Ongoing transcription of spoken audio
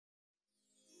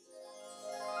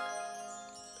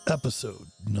Episode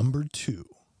number 2,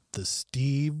 The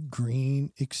Steve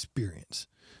Green Experience.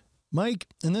 Mike,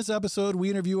 in this episode, we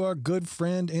interview our good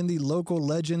friend and the local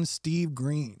legend, Steve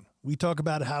Green. We talk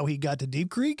about how he got to Deep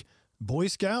Creek, Boy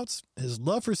Scouts, his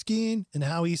love for skiing, and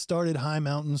how he started high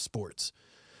mountain sports.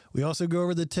 We also go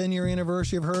over the 10-year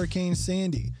anniversary of Hurricane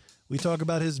Sandy. We talk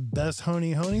about his best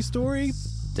Honi Honi story.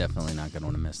 Definitely not going to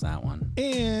want to miss that one.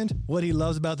 And what he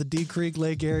loves about the Deep Creek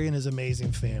Lake area and his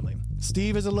amazing family.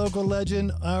 Steve is a local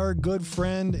legend, our good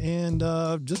friend, and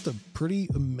just a pretty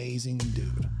amazing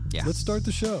dude. Yeah. Let's start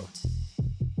the show.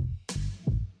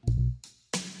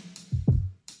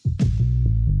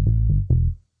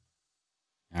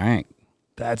 All right.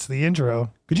 That's the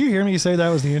intro. Could you hear me say that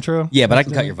was the intro? Yeah, but I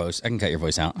can cut your voice. I can cut your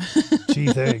voice out. Gee,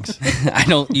 thanks. I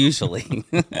don't usually.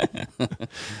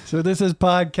 So this is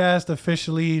podcast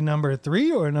officially number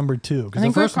 3 or number 2? I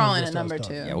think we're calling it number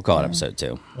 2. Yeah, we'll call it episode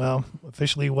 2. Well,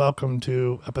 officially welcome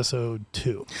to episode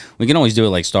 2. We can always do it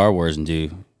like Star Wars and do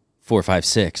 4, 5,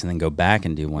 6, and then go back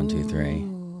and do 1, 2, 3.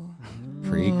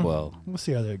 Prequel. We'll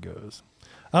see how that goes.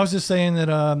 I was just saying that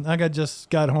I just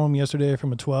got home yesterday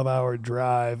from a 12-hour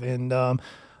drive, and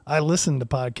I listened to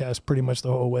podcasts pretty much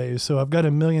the whole way. So I've got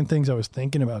a million things I was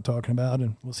thinking about talking about,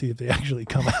 and we'll see if they actually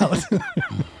come out.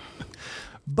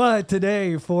 But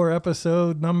today, for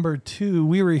episode number 2,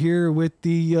 we were here with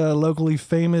the locally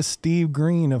famous Steve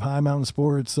Green of High Mountain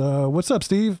Sports. What's up,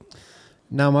 Steve?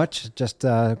 Not much. Just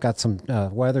got some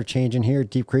weather changing here at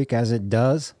Deep Creek as it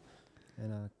does,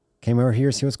 and came over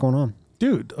here to see what's going on.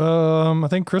 Dude, I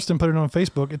think Kristin put it on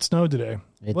Facebook. It snowed today.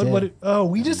 It did.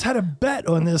 We just had a bet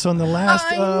on this on the last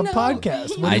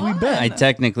podcast. What did we bet? I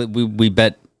technically, we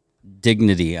bet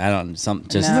dignity. I don't, what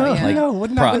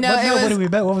did we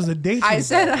bet? What was the date? I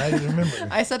didn't remember.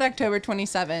 I said October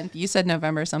 27th. You said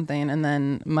November something, and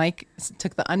then Mike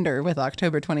took the under with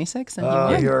October 26th. And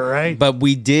Oh, you're right. But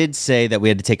we did say that we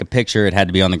had to take a picture. It had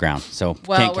to be on the ground. So can't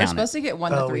we're count supposed it. to get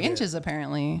 1 to 3 inches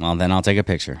apparently. Well, then I'll take a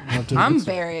picture. I'm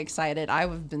very excited.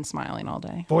 I've been smiling all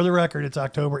day. For the record, it's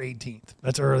October 18th.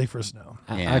 That's early for snow.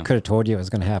 Yeah. I could have told you it was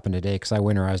going to happen today because I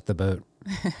winterized the boat.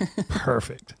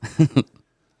 Perfect.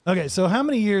 Okay, so how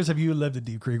many years have you lived at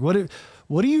Deep Creek? What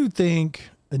do you think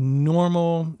a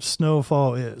normal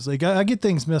snowfall is? Like, I get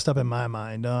things messed up in my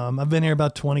mind. I've been here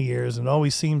about 20 years, and it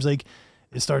always seems like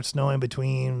it starts snowing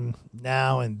between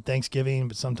now and Thanksgiving,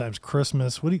 but sometimes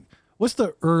Christmas. What's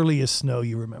the earliest snow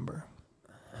you remember?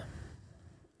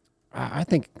 I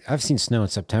think I've seen snow in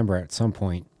September at some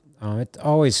point. It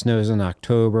always snows in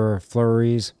October,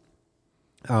 flurries.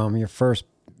 Your first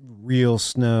real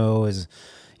snow is...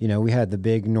 we had the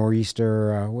big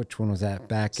nor'easter. Which one was that?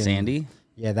 Back in Sandy?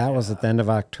 Yeah, that was at the end of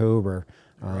October.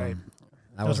 Right.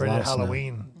 That was right a lot at of snow.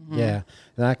 Halloween. Mm-hmm. Yeah.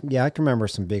 And I can remember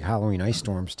some big Halloween ice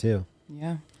storms, too.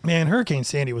 Yeah. Man, Hurricane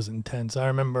Sandy was intense. I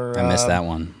remember. I missed that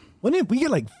one. When did we get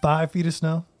like 5 feet of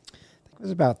snow? I think it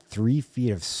was about 3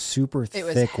 feet of super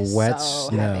thick, was wet so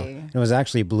snow. heavy. And it was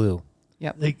actually blue.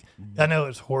 Yep. Like, I know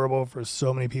it's horrible for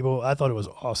so many people. I thought it was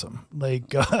awesome.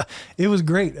 Like, it was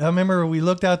great. I remember we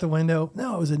looked out the window.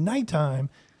 No, it was at nighttime.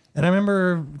 And I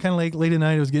remember kind of like late at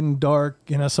night, it was getting dark.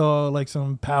 And I saw like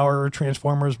some power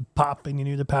transformers pop and you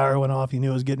knew the power went off. You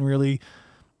knew it was getting really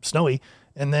snowy.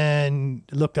 And then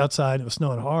looked outside. It was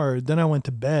snowing hard. Then I went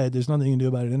to bed. There's nothing you can do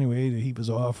about it anyway. The heat was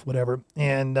off, whatever.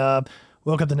 And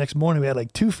woke up the next morning. We had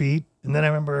like 2 feet. And then I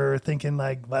remember thinking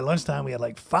like by lunchtime we had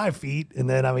like 5 feet. And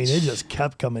then, it just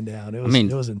kept coming down. It was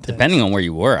intense. Depending on where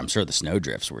you were, I'm sure the snow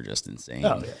drifts were just insane.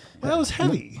 Oh, yeah. Well, it was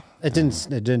heavy. It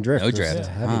didn't drift. No It was drift.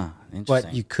 heavy. Interesting.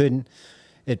 But you couldn't.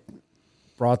 It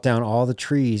brought down all the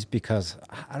trees because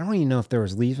I don't even know if there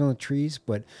was leaves on the trees,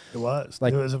 but It was.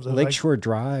 like It was Lakeshore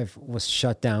Drive was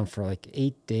shut down for like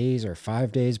 8 days or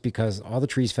 5 days because all the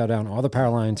trees fell down, all the power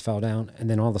lines fell down, and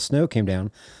then all the snow came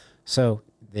down. So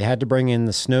they had to bring in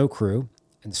the snow crew,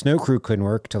 and the snow crew couldn't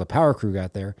work till the power crew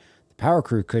got there. The power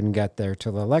crew couldn't get there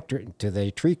till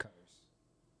the tree cutters.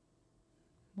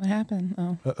 What happened?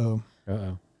 Oh.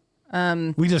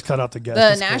 Uh-oh. We just cut off the guest.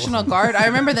 The National Guard. I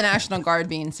remember the National Guard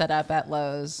being set up at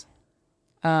Lowe's.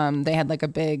 They had like a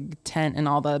big tent and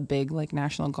all the big like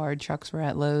National Guard trucks were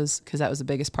at Lowe's because that was the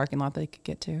biggest parking lot they could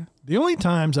get to. The only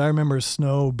times I remember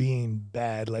snow being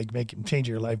bad, like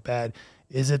changing your life bad,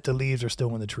 is if the leaves are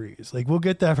still in the trees. Like we'll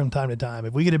get that from time to time.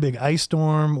 If we get a big ice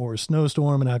storm or a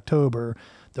snowstorm in October,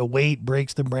 the weight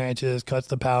breaks the branches, cuts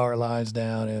the power lines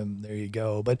down, and there you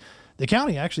go. But the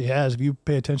county actually has, if you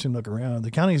pay attention, look around,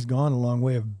 the county's gone a long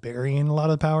way of burying a lot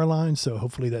of the power lines. So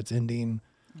hopefully that's ending.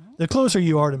 The closer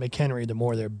you are to McHenry, the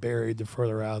more they're buried, the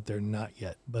further out they're not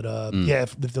yet. But yeah,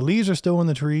 if the leaves are still in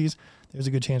the trees, there's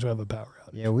a good chance we'll have a power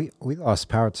outage. Yeah, we lost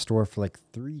power at the store for like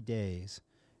 3 days.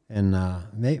 and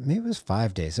maybe it was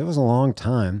 5 days. It was a long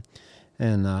time,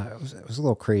 and it was a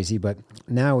little crazy. But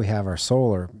now we have our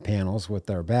solar panels with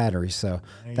our batteries, so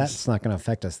that's not going to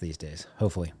affect us these days.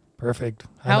 Hopefully. Perfect.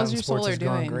 How's your Sports solar has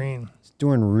gone doing? green. It's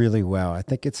doing really well. I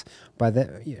think it's by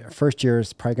the first year,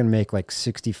 it's probably going to make like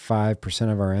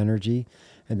 65% of our energy.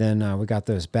 And then we got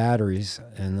those batteries,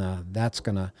 and that's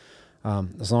going to,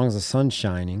 as long as the sun's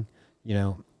shining,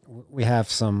 we have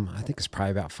some, I think it's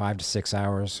probably about 5 to 6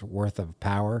 hours worth of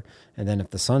power. And then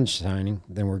if the sun's shining,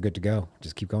 then we're good to go.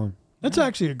 Just keep going. That's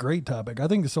actually a great topic. I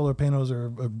think the solar panels are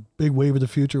a big wave of the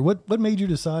future. What made you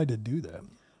decide to do that?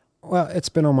 Well, it's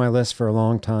been on my list for a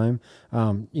long time.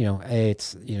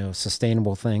 It's a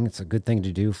sustainable thing. It's a good thing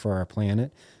to do for our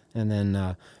planet. And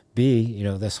then B,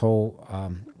 this whole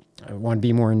I want to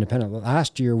be more independent.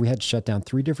 Last year, we had to shut down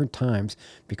 3 different times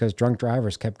because drunk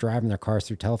drivers kept driving their cars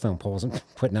through telephone poles and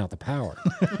putting out the power.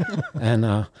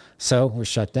 And so we're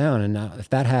shut down. And if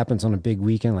that happens on a big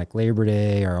weekend like Labor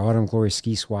Day or Autumn Glory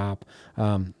Ski Swap,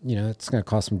 it's going to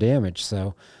cause some damage.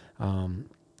 So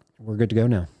we're good to go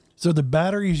now. So the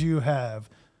batteries you have,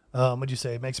 what'd you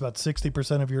say? It makes about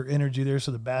 60% of your energy there.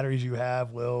 So the batteries you have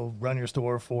will run your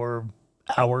store for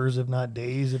hours, if not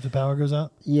days, if the power goes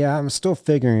out? Yeah, I'm still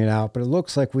figuring it out, but it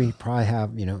looks like we probably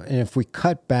have, and if we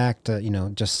cut back to,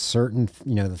 just certain,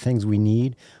 the things we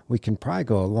need, we can probably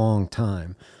go a long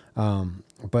time.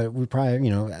 But we probably,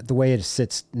 the way it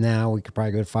sits now, we could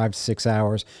probably go 5 to 6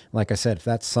 hours. Like I said, if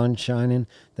that's sun shining,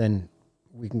 then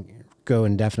we can go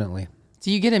indefinitely. So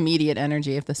you get immediate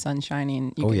energy if the sun's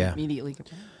shining. You can immediately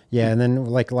get. Yeah, and then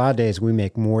like a lot of days we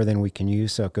make more than we can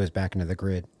use, so it goes back into the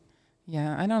grid.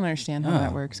 Yeah, I don't understand how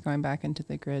that works, going back into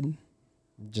the grid.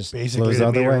 Just basically flows the the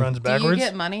other meter way. runs backwards. Do you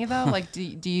get money though? Like,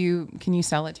 can you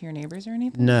sell it to your neighbors or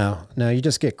anything? No, you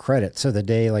just get credit. So the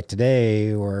day like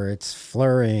today, where it's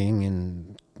flurrying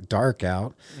and dark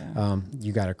out,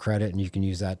 you got a credit, and you can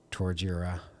use that towards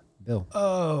your bill.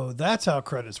 Oh, that's how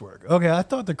credits work. Okay, I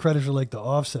thought the credits were like the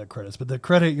offset credits, but the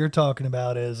credit you're talking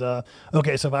about is,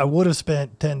 okay, so if I would have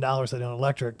spent $10 on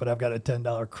electric, but I've got a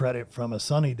 $10 credit from a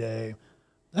sunny day,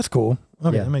 that's cool.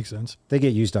 Okay, Yeah. that makes sense. They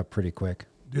get used up pretty quick.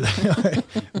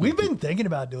 We've been thinking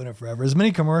about doing it forever. As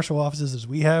many commercial offices as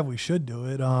we have, we should do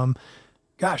it.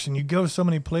 Gosh, and you go so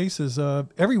many places.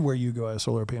 Everywhere you go has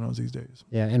solar panels these days.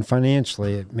 Yeah, and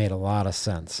financially, it made a lot of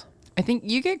sense. I think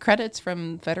you get credits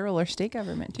from federal or state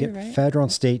government too, Get right? federal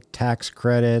and state tax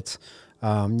credits.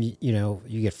 You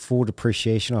get full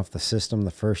depreciation off the system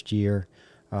the first year.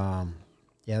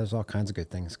 There's all kinds of good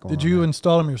things going on. Did you there.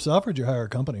 install them yourself, or did you hire a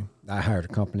company? I hired a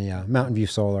company, Mountain View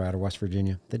Solar out of West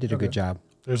Virginia. They did a good job.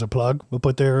 There's a plug. We'll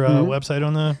put their website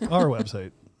on our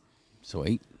website.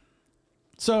 Sweet.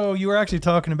 So you were actually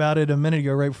talking about it a minute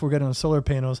ago, right before getting on solar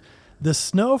panels. The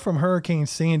snow from Hurricane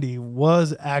Sandy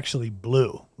was actually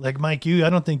blue. Like, Mike, I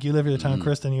don't think you lived at the time,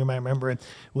 Kristin, you might remember it.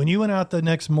 When you went out the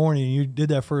next morning and you did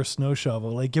that first snow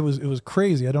shovel, like it was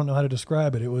crazy. I don't know how to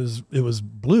describe it. It was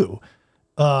blue.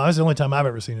 That's the only time I've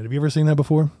ever seen it. Have you ever seen that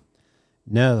before?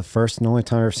 No, the first and only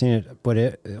time I've ever seen it, but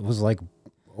it was like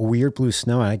a weird blue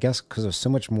snow, and I guess because there's so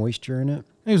much moisture in it.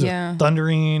 It was a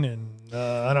thundering, and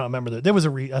I don't remember that. There was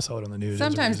I saw it on the news.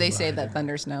 Sometimes they say that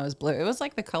thunder snow is blue. It was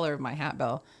like the color of my hat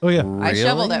bill. Oh, yeah. I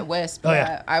shoveled at Wisp. Oh,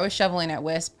 yeah. I was shoveling at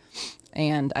Wisp,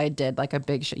 and I did like a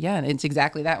big and it's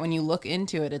exactly that. When you look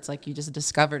into it, it's like you just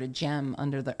discovered a gem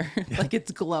under the earth. Like,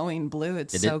 it's glowing blue.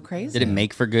 It's crazy. Did it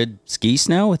make for good ski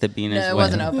snow with it being as No, it wet?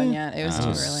 wasn't open yet. It was too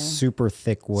early. Super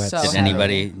thick, wet. So Did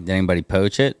anybody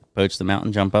poach it? Poach the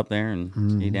mountain, jump up there and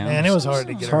ski down? Man, it was hard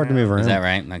to get It's hard to move around. Is that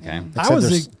right? Okay.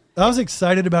 I was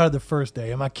excited about it the first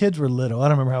day, and my kids were little. I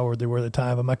don't remember how old they were at the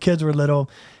time, but my kids were little.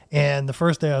 And the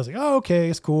first day I was like, oh, okay,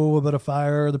 it's cool. We'll put a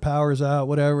fire. The power's out,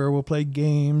 whatever. We'll play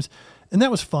games. And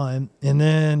that was fun. And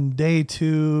then day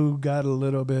 2 got a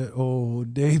little bit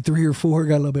old. Day 3 or 4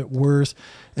 got a little bit worse.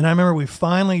 And I remember we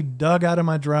finally dug out of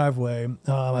my driveway.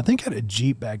 I think I had a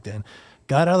Jeep back then.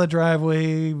 Got out of the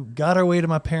driveway, got our way to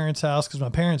my parents' house because my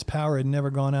parents' power had never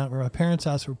gone out. Where my parents'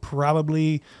 house were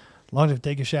probably long to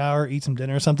take a shower, eat some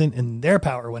dinner or something, and their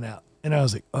power went out. And I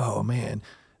was like, oh, man.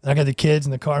 And I got the kids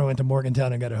in the car and went to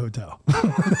Morgantown and got a hotel.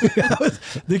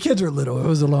 The kids were little. It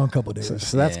was a long couple of days.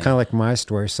 So that's kind of like my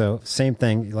story. So same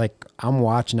thing. Like, I'm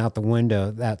watching out the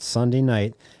window that Sunday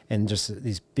night, and just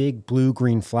these big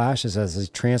blue-green flashes as these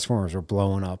transformers were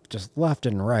blowing up, just left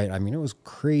and right. I mean, it was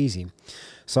crazy.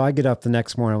 So I get up the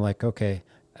next morning. I'm like, okay,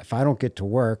 if I don't get to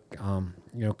work,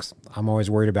 because I'm always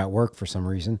worried about work for some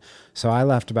reason. So I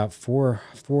left about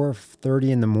 4:30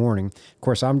 in the morning. Of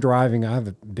course, I'm driving. I have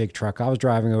a big truck. I was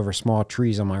driving over small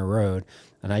trees on my road,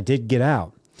 and I did get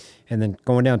out. And then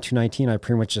going down 219, I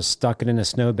pretty much just stuck it in a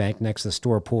snowbank next to the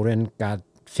store, pulled in, got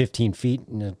 15 feet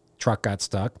and the truck got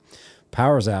stuck.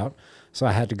 Power's out. So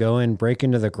I had to go in, break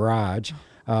into the garage.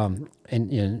 And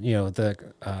the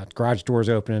garage doors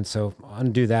open. And so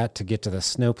undo that to get to the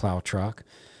snowplow truck.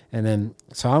 And then,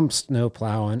 so I'm snow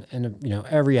plowing and,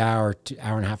 every hour,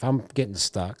 hour and a half, I'm getting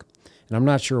stuck. And I'm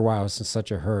not sure why I was in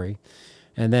such a hurry.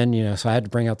 And then, so I had to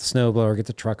bring out the snowblower, get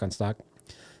the truck unstuck.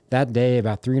 That day,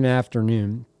 about 3 in the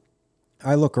afternoon,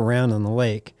 I look around on the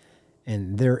lake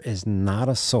and there is not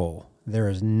a soul. There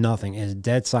is nothing. It's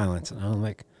dead silence. And I'm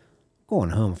like,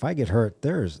 going home. If I get hurt,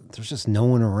 there's just no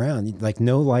one around. Like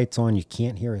no lights on. You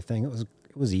can't hear a thing.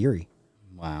 It was eerie.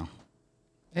 Wow.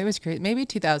 It was crazy. Maybe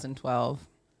 2012.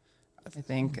 I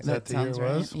think that the year sounds it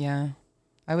right. was? Yeah,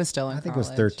 I was still in. I think college.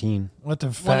 it was 13. We'll have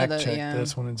to fact check yeah.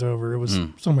 this when it's over. It was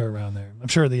somewhere around there. I'm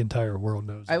sure the entire world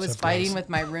knows. I was except for us. fighting with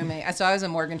my roommate. So I was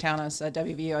in Morgantown. I was at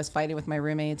WVU. I was fighting with my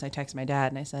roommates. I texted my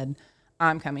dad and I said,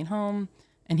 "I'm coming home."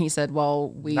 And he said,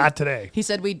 "Well, Not today." He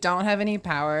said, "We don't have any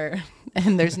power,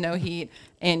 and there's no heat,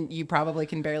 and you probably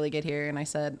can barely get here." And I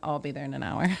said, "I'll be there in an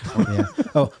hour." Yeah.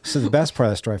 Oh, so the best part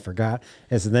of the story I forgot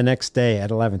is the next day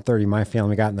at 11:30, my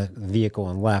family got in the vehicle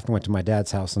and left and went to my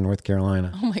dad's house in North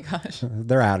Carolina. Oh my gosh.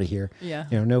 They're out of here. Yeah.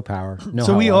 No power. No.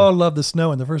 So hot we water. all love the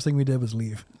snow, and the first thing we did was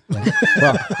leave.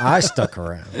 Well, I stuck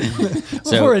around.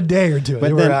 For a day or two.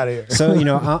 They were out of here.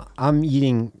 So, I'm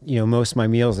eating, most of my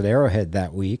meals at Arrowhead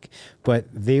that week, but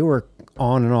they were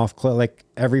on and off, like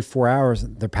every 4 hours,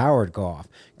 their power would go off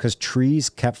because trees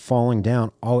kept falling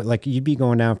down. Like you'd be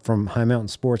going down from High Mountain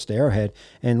Sports to Arrowhead,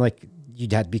 and like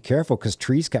you'd have to be careful because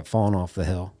trees kept falling off the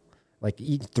hill, like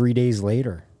 3 days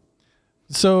later.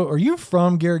 So are you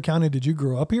from Garrett County? Did you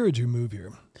grow up here or did you move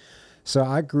here? So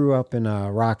I grew up in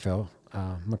Rockville,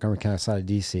 Montgomery County side of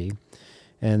DC.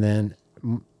 And then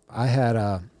I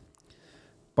had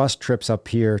bus trips up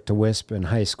here to Wisp in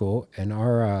high school. And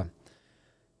our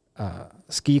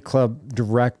ski club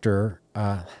director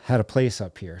had a place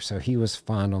up here. So he was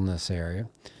fond on this area.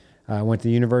 I went to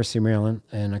the University of Maryland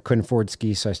and I couldn't afford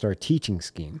ski. So I started teaching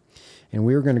skiing. And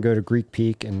we were going to go to Greek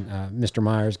Peak. And Mr.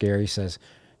 Myers, Gary, says,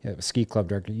 ski club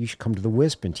director, you should come to the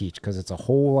Wisp and teach because it's a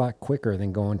whole lot quicker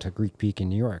than going to Greek Peak in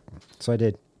New York. So I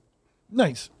did.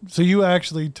 Nice. So you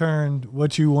actually turned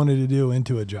what you wanted to do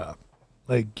into a job.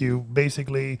 Like you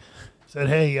basically said,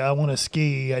 "Hey, I want to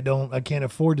ski. I can't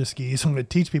afford to ski, so I'm going to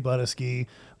teach people how to ski."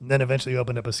 And then eventually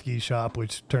opened up a ski shop,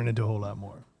 which turned into a whole lot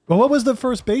more. Well, what was the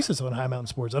first basis on High Mountain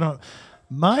Sports?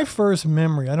 My first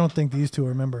memory, I don't think these two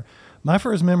remember. My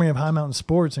first memory of High Mountain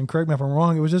Sports, and correct me if I'm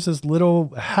wrong, it was just this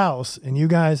little house, and you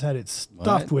guys had it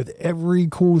stuffed with every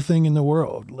cool thing in the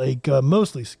world. Like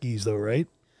mostly skis, though, right?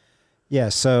 Yeah.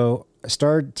 So I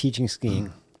started teaching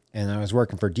skiing, and I was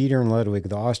working for Dieter and Ludwig,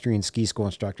 the Austrian ski school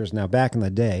instructors. Now, back in the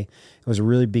day, it was a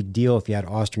really big deal if you had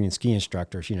Austrian ski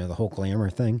instructors. The whole glamour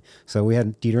thing. So we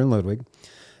had Dieter and Ludwig,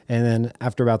 and then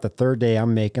after about the third day,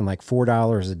 I'm making like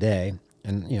 $4 a day.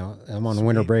 And, I'm on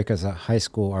winter break as a high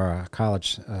school or a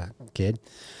college kid.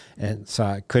 And so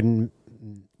I couldn't,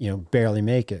 barely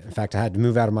make it. In fact, I had to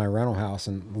move out of my rental house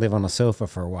and live on a sofa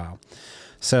for a while.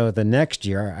 So the next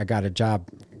year I got a job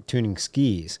tuning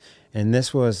skis. And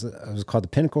it was called the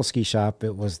Pinnacle Ski Shop.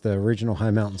 It was the original High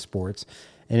Mountain Sports.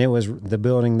 And it was the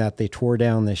building that they tore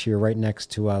down this year right next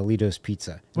to Lito's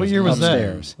Pizza. What year was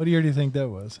upstairs. that? What year do you think that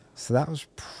was? So that was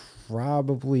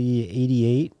probably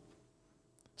 88.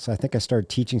 So I think I started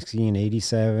teaching skiing in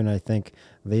 87. I think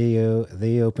they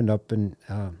opened up in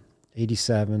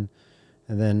 87.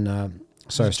 And then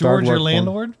so I started George your work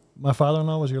landlord? My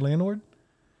father-in-law was your landlord?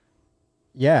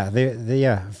 Yeah,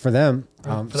 for them.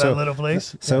 For that little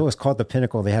place? So it was called the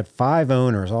Pinnacle. They had 5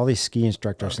 owners, all these ski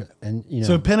instructors. Okay. And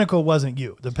So Pinnacle wasn't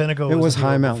you. The Pinnacle it was the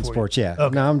High deal Mountain before Sports, you. yeah.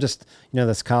 Okay. Now I'm just,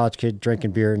 this college kid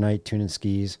drinking beer at night, tuning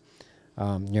skis,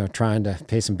 trying to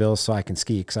pay some bills so I can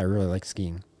ski because I really like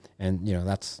skiing. And,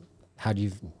 that's how do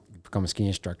you become a ski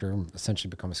instructor, essentially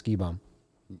become a ski bum.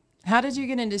 How did you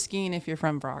get into skiing if you're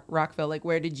from Rockville? Like,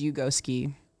 where did you go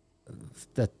ski?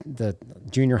 The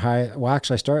junior high, well,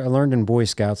 actually, I learned in Boy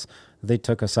Scouts. They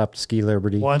took us up to Ski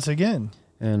Liberty. Once again.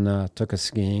 And took us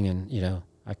skiing. And,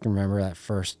 I can remember that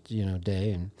first,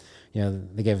 day. And,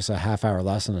 they gave us a half-hour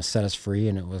lesson to set us free,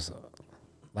 and it was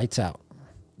lights out.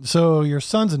 So your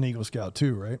son's an Eagle Scout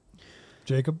too, right?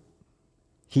 Jacob?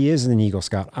 He is an Eagle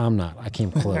Scout. I'm not. I came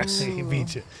close. He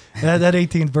beat you. That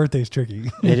 18th birthday is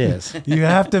tricky. It is. You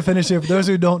have to finish it. For those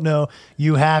who don't know,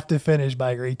 you have to finish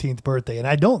by your 18th birthday. And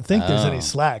I don't think there's any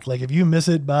slack. Like if you miss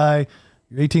it by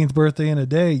your 18th birthday in a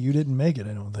day, you didn't make it,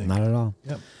 I don't think. Not at all.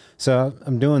 Yep. So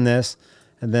I'm doing this,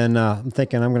 and then I'm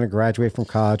thinking I'm going to graduate from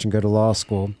college and go to law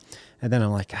school. And then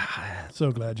I'm like,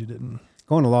 So glad you didn't.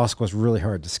 going to law school is really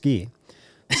hard to ski.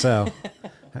 So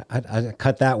I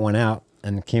cut that one out.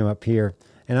 and came up here.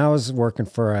 And I was working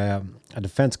for a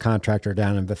defense contractor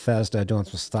down in Bethesda doing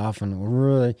some stuff, and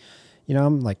really,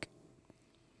 I'm like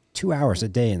 2 hours a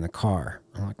day in the car.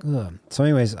 I'm like, ugh. So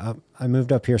anyways, I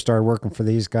moved up here, started working for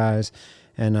these guys,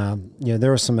 and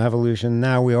there was some evolution.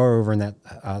 Now we are over in that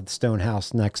stone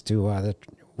house next to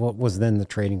what was then the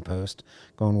trading post,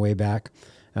 going way back,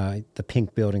 the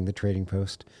pink building, the trading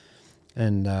post.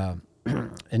 And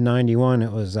in 91,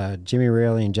 it was Jimmy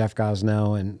Raley and Jeff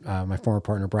Gosnell and my former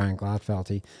partner, Brian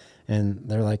Gladfelty. And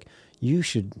they're like, you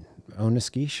should own a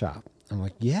ski shop. I'm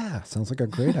like, yeah, sounds like a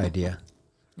great idea.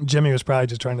 Jimmy was probably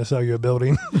just trying to sell you a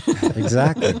building.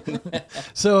 Exactly.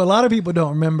 So a lot of people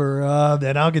don't remember,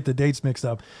 and I'll get the dates mixed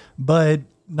up, but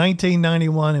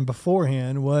 1991 and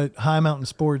beforehand, what High Mountain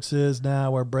Sports is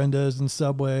now, where Brenda's and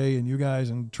Subway and you guys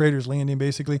and Trader's Landing,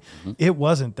 basically, it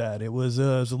wasn't that. It was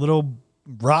a little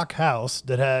rock house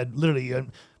that had literally,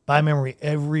 by memory,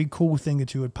 every cool thing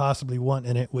that you would possibly want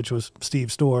in it, which was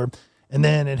Steve's store. And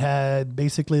then it had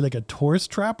basically like a tourist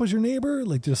trap was your neighbor,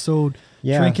 like just sold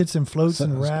trinkets and floats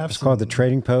and rafts. It's called the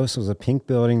Trading Post. It was a pink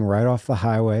building right off the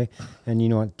highway.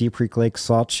 And Deep Creek Lake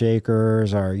salt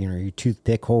shakers or, your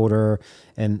toothpick holder.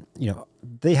 And,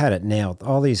 they had it nailed.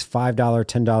 All these $5,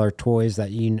 $10 toys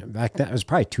that back then, it was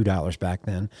probably $2 back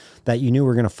then, that you knew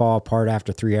were going to fall apart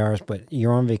after 3 hours, but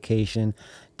you're on vacation.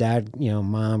 Dad,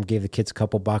 mom gave the kids a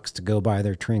couple bucks to go buy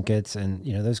their trinkets. And,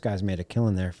 those guys made a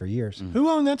killing there for years. Who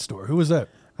owned that store? Who was that?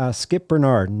 Skip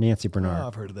Bernard, Nancy Bernard. Oh,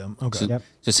 I've heard of them. Okay.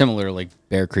 So similar like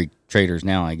Bear Creek Traders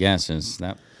now, I guess, is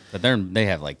that, but they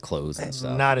have like clothes and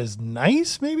stuff. Not as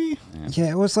nice, maybe? Yeah,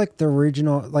 it was like the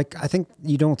original, like I think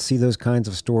you don't see those kinds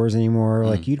of stores anymore.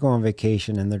 Like you'd go on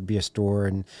vacation and there'd be a store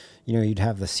and, you'd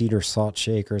have the cedar salt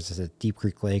shakers, there's a Deep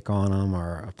Creek Lake on them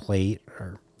or a plate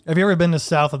or... Have you ever been to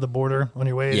south of the border on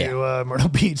your way to Myrtle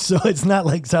Beach? So it's not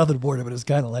like south of the border, but it's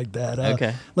kind of like that.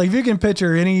 Okay. Like if you can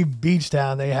picture any beach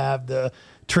town, they have the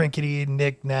trinkety,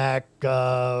 knick-knack,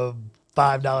 $5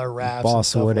 rafts.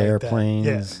 Bosswood like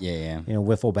airplanes. That. Yeah.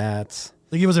 Wiffle bats.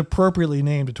 Like it was appropriately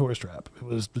named a tourist trap. It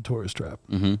was the tourist trap.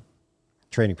 Mm-hmm.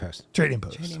 Trading Post. Trading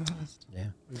Post. Yeah.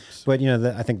 Oops. But,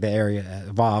 I think the area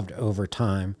evolved over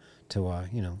time to,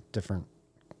 different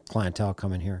clientele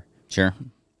coming here. Sure.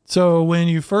 So when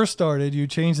you first started, you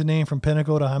changed the name from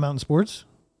Pinnacle to High Mountain Sports?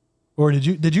 Or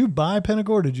did you buy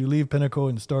Pinnacle or did you leave Pinnacle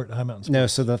and start High Mountain Sports? No,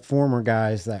 so the former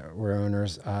guys that were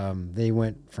owners, they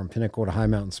went from Pinnacle to High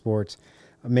Mountain Sports,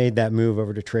 made that move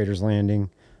over to Trader's Landing.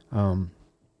 And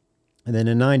then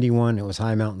in 91, it was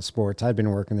High Mountain Sports. I'd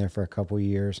been working there for a couple of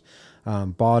years,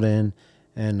 bought in,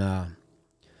 and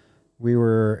we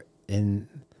were in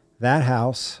that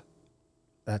house.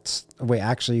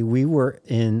 We were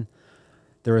in...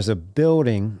 There was a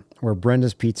building where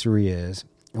Brenda's Pizzeria is,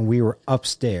 and we were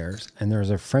upstairs, and there was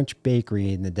a French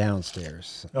bakery in the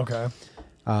downstairs. Okay.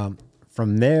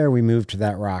 From there, we moved to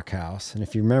that rock house, and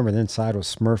if you remember, the inside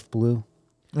was Smurf Blue.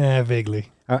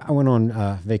 Vaguely. I went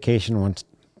on vacation once,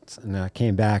 and I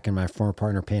came back, and my former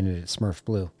partner painted it Smurf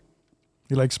Blue.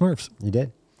 You like Smurfs? He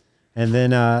did. And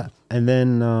then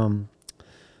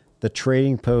the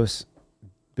Trading Post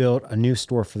built a new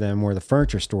store for them where the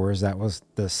furniture store is. That was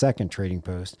the second Trading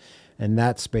Post, and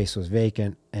that space was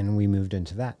vacant, and we moved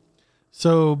into that.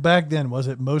 So back then, was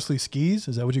it mostly skis?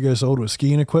 Is that what you guys sold, was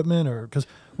skiing equipment? Or because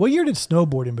what year did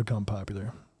snowboarding become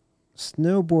popular?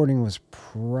 Snowboarding was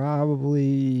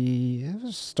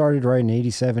started right in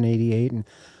 87, 88, and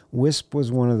Wisp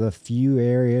was one of the few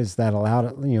areas that allowed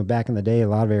it. Back in the day, a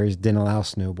lot of areas didn't allow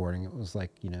snowboarding. It was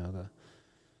like,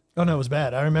 Oh, no, it was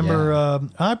bad. I remember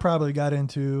I probably got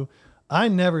into,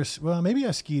 maybe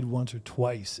I skied once or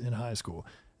twice in high school.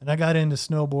 And I got into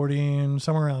snowboarding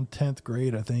somewhere around 10th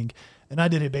grade, I think. And I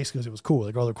did it basically because it was cool.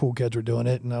 Like all the cool kids were doing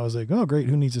it. And I was like, oh, great.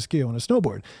 Who needs to ski? I want to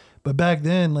snowboard. But back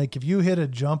then, like if you hit a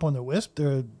jump on the Wisp, I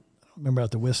don't remember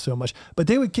about the Wisp so much, but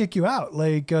they would kick you out.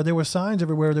 Like there were signs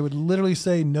everywhere that would literally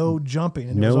say no jumping.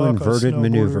 And no inverted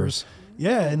maneuvers.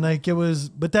 Yeah, and like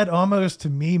but that almost to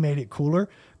me made it cooler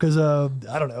because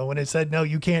I don't know, when it said no,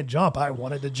 you can't jump, I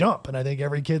wanted to jump, and I think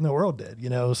every kid in the world did,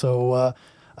 So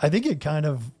I think it kind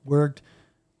of worked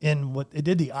in what it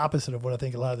did the opposite of what I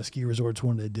think a lot of the ski resorts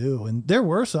wanted to do. And there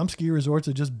were some ski resorts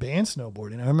that just banned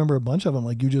snowboarding. I remember a bunch of them,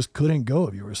 like you just couldn't go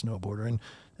if you were a snowboarder, and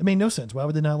it made no sense. Why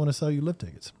would they not want to sell you lift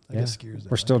tickets? I guess skiers.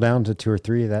 We're still down to 2 or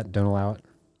 3 that don't allow it.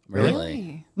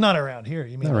 Really? Not around here.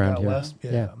 You mean not like around out here. west?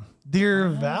 Yeah. Deer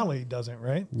Valley doesn't,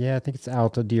 right? Yeah, I think it's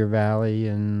Alta, Deer Valley,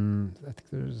 and I think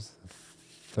there's a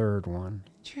third one.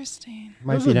 Interesting.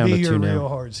 Might Those be down would to be 2 your now. real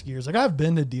hard skiers. Like I've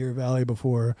been to Deer Valley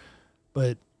before,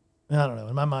 but I don't know.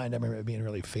 In my mind, I remember it being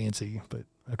really fancy, but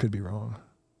I could be wrong.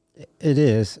 It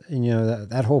is. And, you know,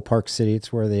 that whole Park City,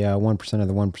 it's where the 1% of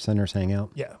the 1%ers hang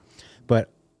out. Yeah. But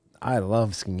I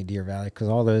love skiing at Deer Valley because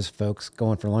all those folks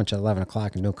going for lunch at 11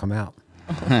 o'clock and don't come out.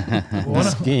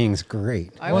 Skiing's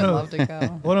great. I would love to go.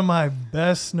 One of my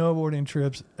best snowboarding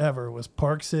trips ever was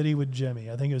Park City with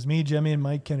Jimmy. I think it was me, Jimmy, and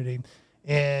Mike Kennedy.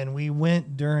 And we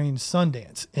went during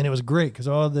Sundance. And it was great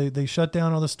because they shut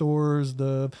down all the stores.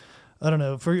 I don't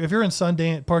know, if you're in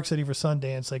Sundance, Park City for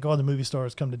Sundance, like all the movie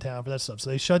stars come to town for that stuff.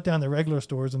 So they shut down the regular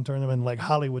stores and turn them into like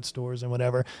Hollywood stores and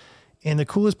whatever. And the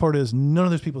coolest part is none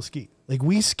of those people skied. Like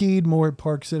we skied more at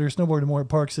Park City or snowboarded more at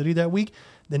Park City that week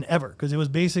than ever because it was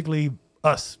basically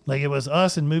us. Like it was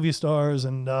us and movie stars.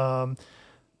 And I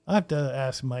have to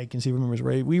ask Mike and see if he remembers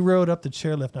right. We rode up the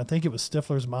chairlift, and I think it was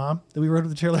Stifler's mom that we rode up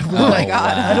the chairlift with. Oh my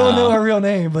God. I don't know her real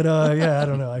name, but yeah, I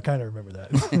don't know. I kind of remember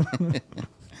that.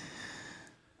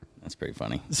 That's pretty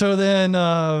funny. So then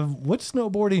what's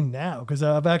snowboarding now? Because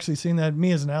I've actually seen that.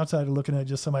 Me as an outsider looking at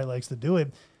just somebody likes to do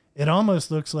it. It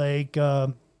almost looks like,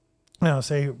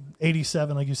 say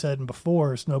 87, like you said, and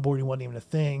before snowboarding wasn't even a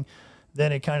thing.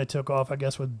 Then it kind of took off, I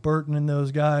guess, with Burton and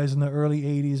those guys in the early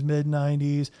 80s, mid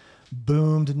 90s,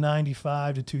 boomed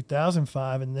 95 to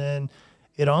 2005. And then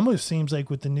it almost seems like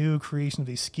with the new creation of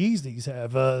these skis these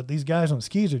guys on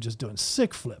skis are just doing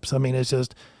sick flips. I mean, it's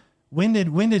just, when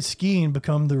did skiing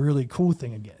become the really cool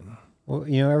thing again? Well,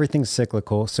 you know, everything's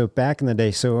cyclical. So back in the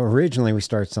day, originally we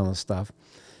started selling stuff,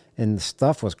 and the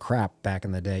stuff was crap back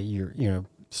in the day. You know,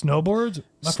 snowboards.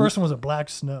 My first one was a black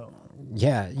snow.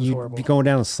 Yeah, you'd be going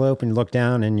down the slope and you look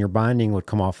down and your binding would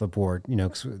come off the board, you know,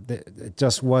 'cause it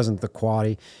just wasn't the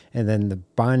quality. And then the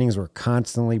bindings were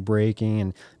constantly breaking.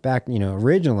 And back, you know,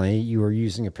 originally you were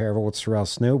using a pair of old Sorel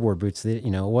snowboard boots that, you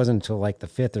know, it wasn't until like the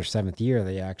 5th or 7th year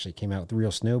they actually came out with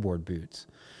real snowboard boots.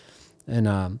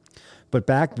 And, but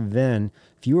back then,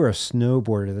 if you were a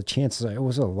snowboarder, the chances are it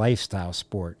was a lifestyle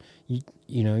sport.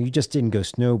 You know, you just didn't go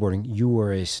snowboarding. You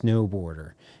were a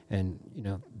snowboarder. And, you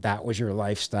know, that was your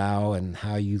lifestyle and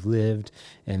how you lived.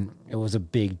 And it was a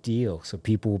big deal. So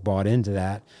people bought into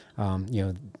that. You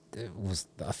know, it was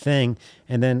a thing.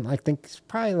 And then I think it's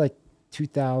probably like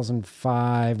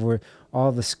 2005 where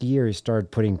all the skiers started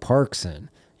putting parks in.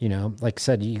 You know, like I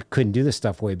said, you couldn't do this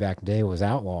stuff way back in the day. It was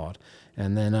outlawed.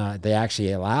 And then they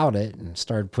actually allowed it and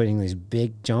started putting these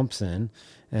big jumps in.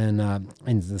 And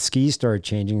the skis started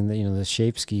changing. You know, the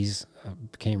shape skis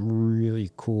became really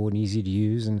cool and easy to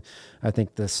use. And I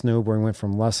think the snowboarding went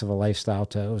from less of a lifestyle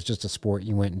to it was just a sport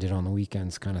you went and did on the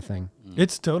weekends kind of thing.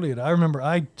 It's totally it. I remember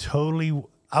I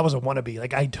was a wannabe.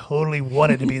 Like I totally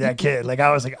wanted to be that kid. Like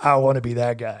I was like, I want to be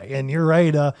that guy. And you're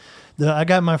right. I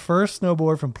got my first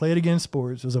snowboard from Play It Again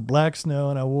Sports. It was a black snow,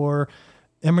 and I wore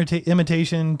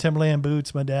imitation Timberland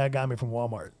boots my dad got me from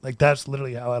Walmart. Like that's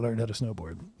literally how I learned how to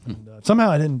snowboard. And,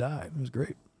 somehow I didn't die. It was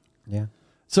great. Yeah.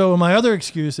 So my other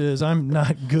excuse is I'm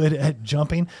not good at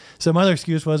jumping. So my other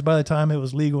excuse was by the time it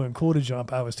was legal and cool to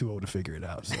jump, I was too old to figure it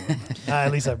out. So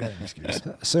at least I've got an excuse.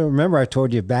 So remember I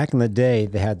told you back in the day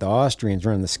they had the Austrians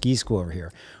running the ski school over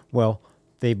here. Well,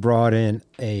 they brought in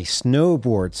a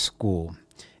snowboard school.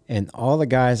 And all the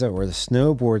guys that were the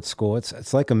snowboard school,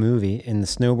 it's like a movie, and the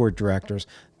snowboard directors,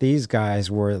 these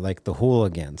guys were like the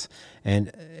hooligans. And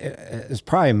there's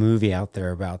probably a movie out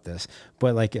there about this.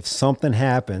 But like if something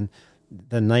happened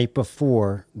the night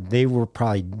before, they were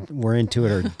into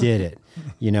it or did it.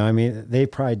 You know, I mean, they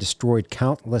probably destroyed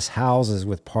countless houses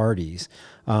with parties.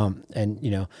 And,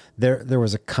 you know, there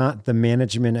was the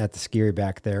management at the ski area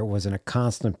back there was in a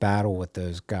constant battle with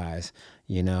those guys.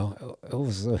 You know, it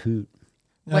was a hoot.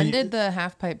 When did the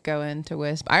half pipe go into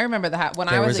Wisp? I remember when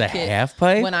There I was was a a kid. half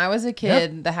pipe? When I was a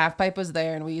kid, the half pipe was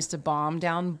there, and we used to bomb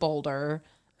down Boulder,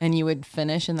 and you would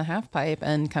finish in the half pipe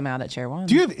and come out at Chair 1.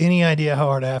 Do you have any idea how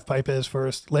hard a half pipe is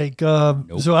first? Like,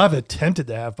 So I've attempted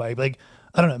the half pipe. Like,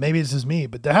 I don't know, maybe this is me,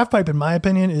 but the half pipe, in my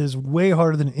opinion, is way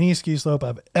harder than any ski slope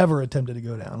I've ever attempted to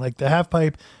go down. Like the half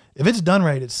pipe, if it's done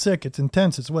right, it's sick, it's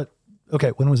intense. When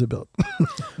was it built?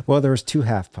 Well, there was 2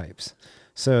 half pipes.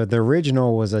 So the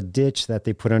original was a ditch that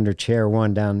they put under Chair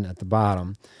 1 down at the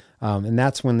bottom. And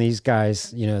that's when these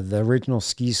guys, you know, the original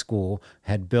ski school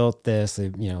had built this, they,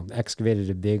 you know, excavated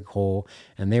a big hole,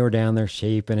 and they were down there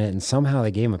shaping it, and somehow they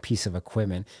gave them a piece of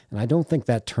equipment. And I don't think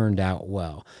that turned out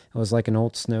well. It was like an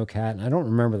old snowcat, and I don't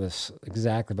remember this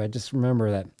exactly, but I just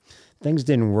remember that things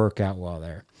didn't work out well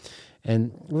there.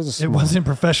 And it wasn't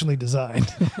professionally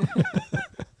designed.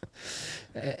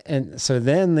 And so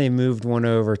then they moved one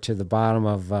over to the bottom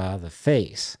of the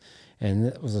face, and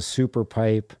it was a super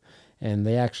pipe, and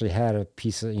they actually had a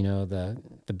piece of, you know, the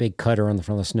big cutter on the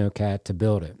front of the snowcat to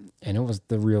build it, and it was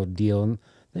the real deal. And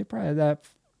they probably had that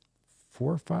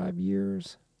 4 or 5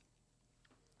 years.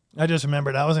 I just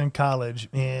remembered I was in college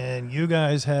and you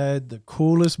guys had the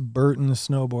coolest Burton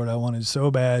snowboard I wanted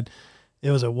so bad.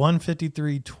 It was a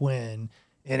 153 twin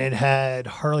and it had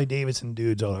Harley Davidson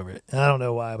dudes all over it. And I don't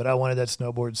know why, but I wanted that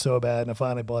snowboard so bad. And I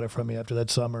finally bought it from me after that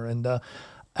summer. And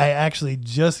I actually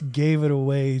just gave it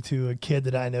away to a kid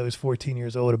that I know is 14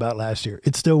 years old about last year.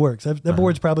 It still works. That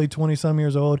board's probably 20 some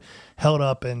years old, held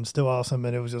up and still awesome.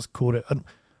 And it was just cool to,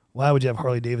 why would you have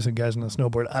Harley Davidson guys on a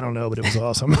snowboard? I don't know, but it was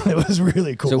awesome. It was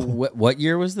really cool. So what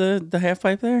year was the half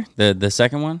pipe there? The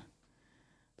second one?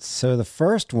 So the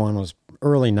first one was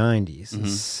early 90s. The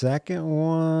second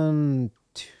one,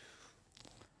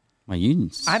 Well,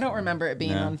 I don't remember it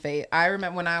being on Fate. I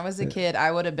remember when I was a kid,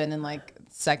 I would have been in like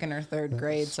second or third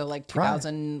grade. So like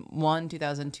 2001,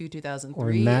 2002,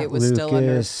 2003. Matt It was Lucas still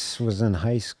under. was in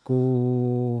high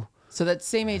school. So that's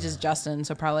same age as Justin.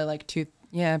 So probably like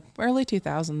early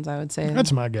 2000s, I would say.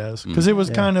 That's my guess. Because it was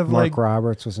kind of Mark like,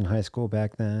 Roberts was in high school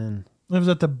back then. it was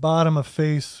at the bottom of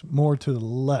face, more to the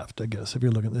left, I guess, if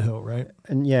you're looking at the hill, right?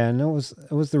 And it was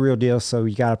the real deal. So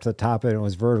you got up to the top of it, and it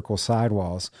was vertical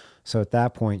sidewalls. So at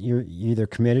that point, you're either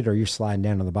committed or you're sliding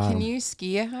down to the bottom. Can you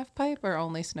ski a half pipe or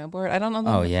only snowboard? I don't know.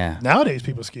 Oh, yeah. Nowadays,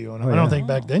 people ski on them. I don't think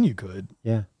back then you could.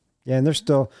 Yeah. Yeah, and there's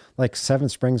still like Seven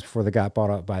Springs before they got bought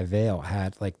up by Vail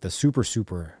had like the super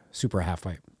half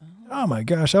pipe. Oh my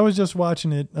gosh, I was just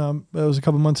watching it. It was a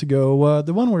couple months ago.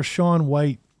 The one where Shaun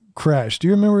White crashed. Do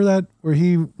you remember that? Where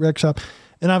he wrecks up?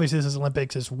 And obviously this is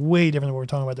Olympics. It's way different than what we're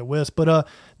talking about the Wisp. But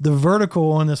the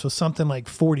vertical on this was something like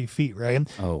 40 feet, right?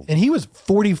 Oh. And he was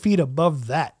 40 feet above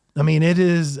that. I mean, it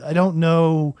is, I don't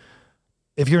know,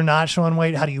 if you're not Shaun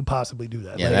White, how do you possibly do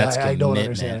that? Yeah, Like, that's I don't commitment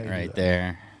understand how you do right that.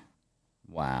 there.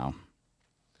 Wow.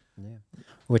 Yeah.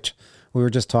 Which we were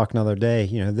just talking the other day,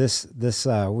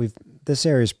 this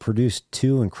area's produced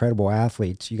two incredible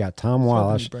athletes. You got Tom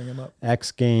Wallish, Bring him up.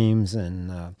 X Games,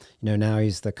 and now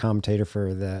he's the commentator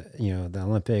for the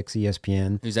Olympics,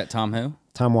 ESPN. Who's that, Tom who?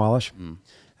 Tom Wallish.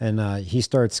 And he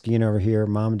started skiing over here.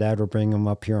 Mom and Dad were bringing him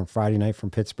up here on Friday night from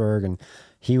Pittsburgh, and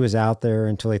he was out there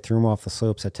until they threw him off the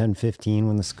slopes at 10:15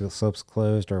 when the slopes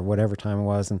closed or whatever time it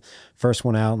was. And first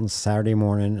one out on Saturday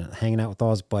morning, hanging out with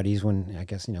all his buddies when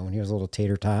he was a little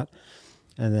tater tot,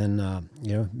 and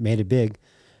then made it big.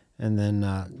 And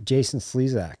then Jason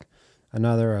Slezak,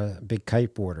 another big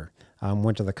kiteboarder,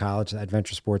 went to the college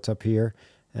Adventure Sports up here,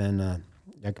 and I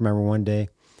can remember one day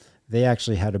they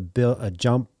actually had a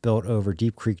jump built over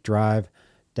Deep Creek Drive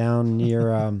down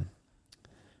near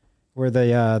where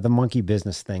the monkey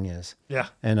business thing is. Yeah.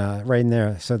 And right in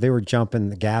there. So they were jumping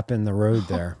the gap in the road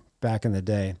there back in the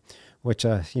day, which,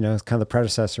 is kind of the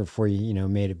predecessor before you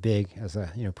made it big as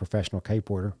a, professional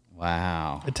kiteboarder.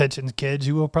 Wow. Attention, kids,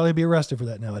 you will probably be arrested for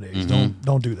that nowadays.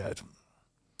 Don't do that.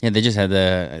 Yeah, they just had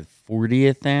the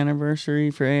 40th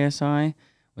anniversary for ASI.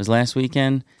 Was last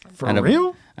weekend. For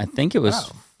real? I think it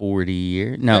was 40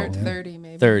 years. No. 30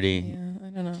 maybe. 30. Yeah, I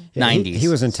don't know. Yeah, 90s. He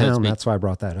was in So it's town. big. That's why I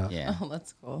brought that up. Yeah. Oh,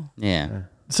 that's cool. Yeah.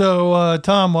 So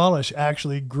Tom Wallish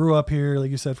actually grew up here,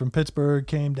 like you said, from Pittsburgh,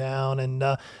 came down, and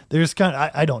there's kind of,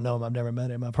 I don't know him, I've never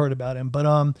met him, I've heard about him,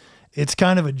 but it's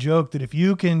kind of a joke that if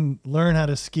you can learn how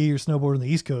to ski or snowboard on the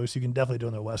East Coast, you can definitely do it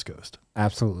on the West Coast.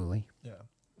 Absolutely. Yeah.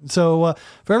 So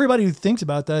for everybody who thinks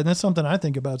about that, and that's something I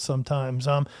think about sometimes,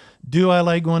 do I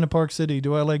like going to Park City?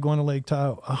 Do I like going to Lake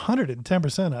Tahoe?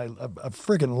 110%. I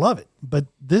freaking love it. But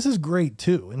this is great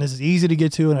too, and this is easy to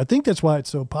get to, and I think that's why it's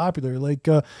so popular. Like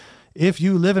if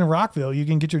you live in Rockville, you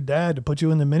can get your dad to put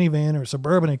you in the minivan or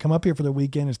Suburban and come up here for the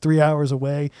weekend. It's 3 hours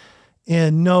away.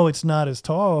 And no, it's not as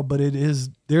tall, but it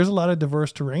is. There's a lot of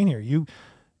diverse terrain here. You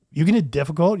can get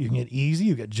difficult, you can get easy,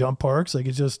 you get jump parks. Like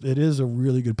it is a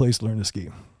really good place to learn to ski.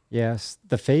 Yes,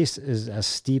 the face is as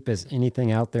steep as anything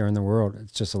out there in the world.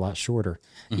 It's just a lot shorter.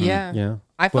 Yeah.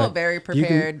 I felt very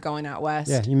prepared going out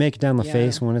west. Yeah, you make it down the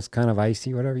face when it's kind of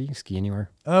icy, whatever. You can ski anywhere.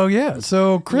 Oh yeah.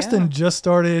 So Kristin just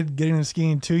started getting into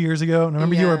skiing 2 years ago, and I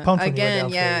remember you were pumped when you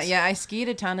went down face. Yeah. I skied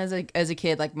a ton as a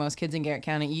kid, like most kids in Garrett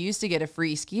County. You used to get a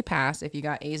free ski pass if you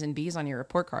got A's and B's on your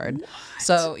report card. What?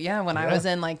 So when I was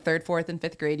in like 3rd, 4th, and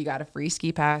 5th grade, you got a free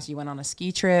ski pass. You went on a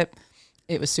ski trip.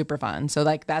 It was super fun. So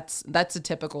like that's a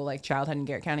typical like childhood in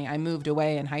Garrett County. I moved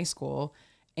away in high school,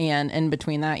 and in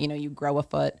between that, you grow a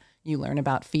foot, you learn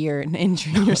about fear and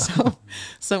injuring yourself.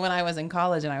 So when I was in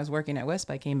college and I was working at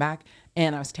Wisp, I came back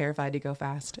and I was terrified to go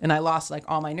fast, and I lost like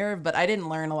all my nerve, but I didn't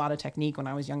learn a lot of technique when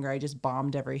I was younger. I just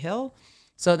bombed every hill.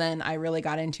 So then I really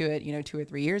got into it, 2 or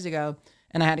 3 years ago,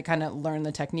 and I had to kind of learn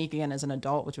the technique again as an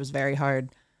adult, which was very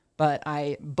hard. But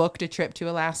I booked a trip to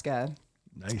Alaska.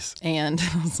 Nice. And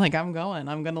I was like, I'm going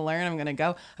to learn. I'm going to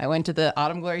go. I went to the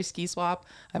Autumn Glory ski swap.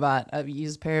 I bought a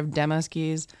used pair of demo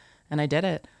skis, and I did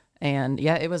it. And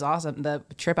yeah, it was awesome. The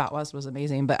trip out west was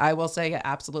amazing. But I will say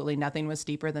absolutely nothing was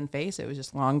steeper than Face. It was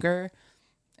just longer.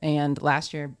 And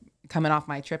last year, coming off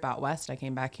my trip out west, I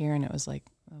came back here and it was like,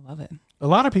 I love it. A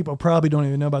lot of people probably don't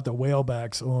even know about the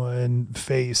whalebacks on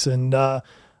Face. And I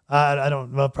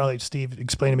don't know, probably Steve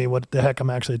explain to me what the heck I'm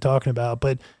actually talking about.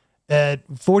 But at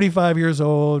 45 years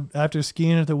old, after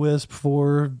skiing at the Wisp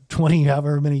for 20,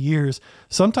 however many years,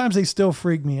 sometimes they still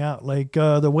freak me out. Like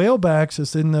the whalebacks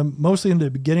is mostly in the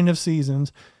beginning of season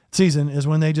is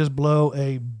when they just blow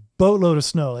a boatload of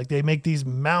snow. Like they make these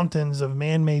mountains of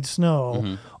man-made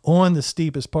snow on the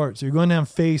steepest part. So you're going down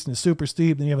Face and it's super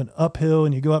steep. Then you have an uphill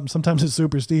and you go up and sometimes it's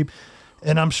super steep.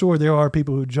 And I'm sure there are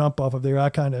people who jump off of there. I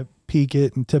kind of peek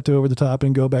it and tiptoe over the top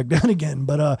and go back down again.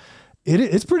 But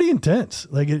it's pretty intense.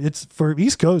 Like it's for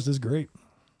East Coast is great.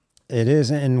 It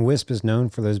is, and Wisp is known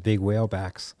for those big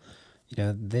whalebacks. You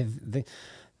know,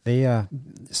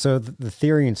 so the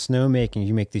theory in snowmaking,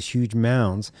 you make these huge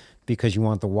mounds because you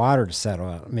want the water to settle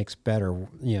out. It makes better,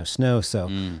 snow. So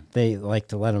they like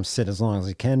to let them sit as long as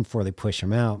they can before they push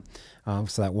them out,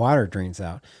 so that water drains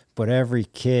out. But every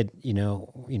kid,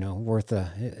 worth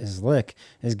his lick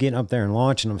is getting up there and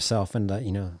launching himself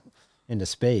into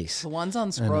space. The ones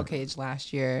on Squirrel Cage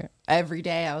last year, every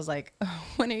day I was like, oh,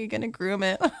 when are you going to groom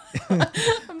it?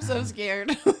 I'm so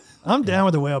scared. I'm down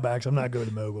with the whalebacks. I'm not good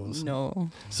at moguls. No.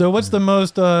 So what's the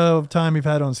most time you've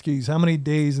had on skis? How many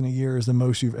days in a year is the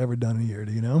most you've ever done in a year?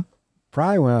 Do you know?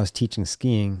 Probably when I was teaching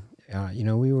skiing,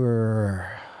 we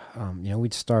were,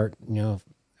 we'd start,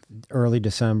 early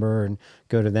December and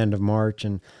go to the end of March.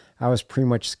 And I was pretty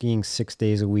much skiing 6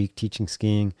 days a week, teaching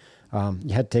skiing.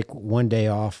 You had to take one day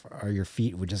off or your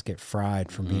feet would just get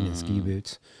fried from being in ski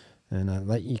boots. And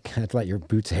let your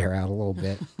boots hair out a little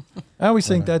bit. I always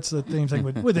think that's the thing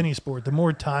with any sport. The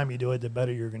more time you do it, the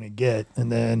better you're going to get. And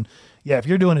then, if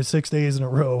you're doing it 6 days in a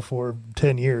row for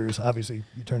 10 years, obviously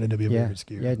you turn into be a very good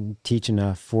skier. Yeah,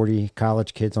 teaching 40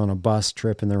 college kids on a bus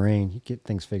trip in the rain, you get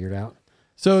things figured out.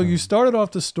 So you started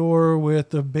off the store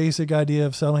with the basic idea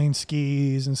of selling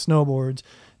skis and snowboards.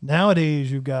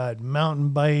 Nowadays, you've got mountain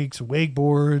bikes,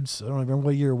 wakeboards. I don't remember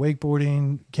what year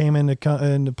wakeboarding came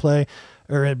into play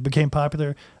or it became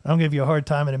popular. I'm going to give you a hard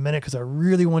time in a minute because I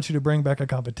really want you to bring back a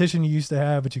competition you used to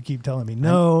have, but you keep telling me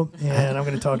no, and I'm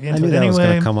going to talk you into it anyway. Was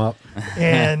going to come up.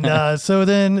 And so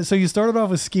you started off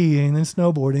with skiing and then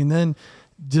snowboarding. Then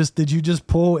did you just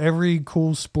pull every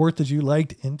cool sport that you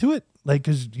liked into it? Like,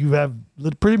 because you have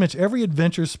pretty much every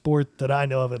adventure sport that I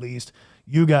know of, at least,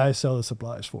 you guys sell the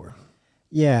supplies for.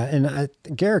 Yeah, and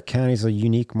Garrett County is a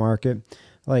unique market.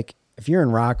 Like, if you're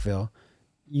in Rockville,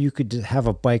 you could just have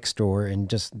a bike store and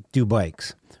just do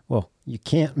bikes. Well, you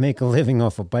can't make a living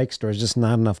off a bike store. There's just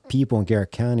not enough people in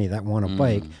Garrett County that want a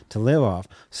bike to live off.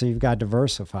 So you've got to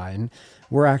diversify. And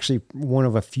we're actually one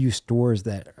of a few stores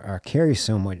that carry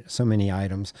so many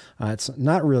items. It's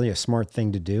not really a smart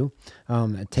thing to do.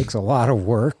 It takes a lot of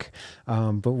work,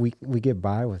 but we get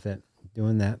by with it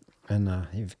doing that. And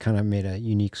you've kind of made a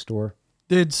unique store.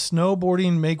 Did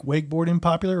snowboarding make wakeboarding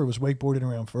popular, or was wakeboarding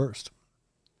around first?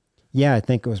 Yeah, I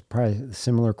think it was probably a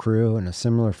similar crew and a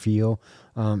similar feel.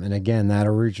 And again, that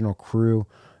original crew,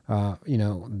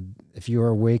 if you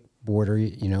were a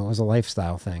wakeboarder, it was a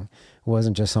lifestyle thing. It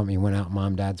wasn't just something you went out in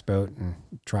mom, dad's boat and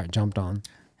jumped on.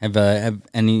 Have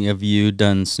any of you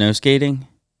done snow skating?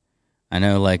 I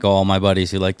know, like, all my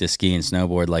buddies who like to ski and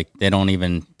snowboard, like, they don't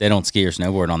ski or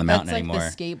snowboard on the mountain anymore.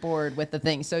 That's like the skateboard with the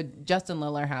thing. So Justin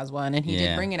Liller has one, and he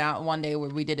did bring it out one day where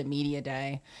we did a media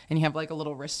day, and you have like a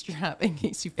little wrist strap in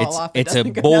case you fall off. It's a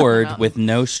board with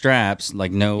no straps,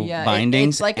 like no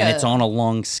bindings, it's on a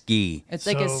long ski. It's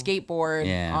like a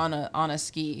skateboard on a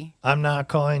ski. I'm not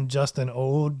calling Justin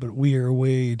old, but we are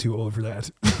way too old for that.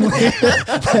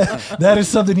 That is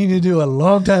something you need to do a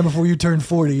long time before you turn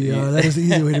 40. That is the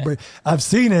easy way to break. I've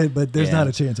seen it, but there's not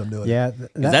a chance I'm doing it. Yeah,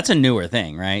 that's a newer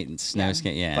thing, right? Snow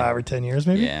skate, 5 or 10 years,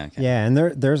 maybe. Yeah, okay. Yeah, and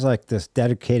there's like this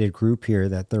dedicated group here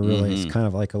that they're really it's kind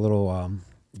of like a little,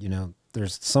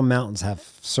 there's some mountains have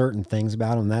certain things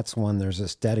about them. That's one. There's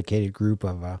this dedicated group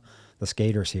of the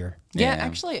skaters here. Yeah,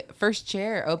 actually, first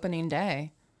chair opening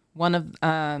day. One of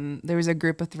there was a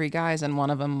group of 3 guys, and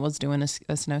one of them was doing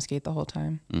a snow skate the whole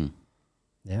time.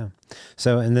 Yeah.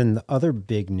 So, and then the other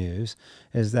big news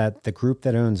is that the group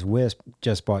that owns Wisp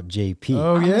just bought J Peak.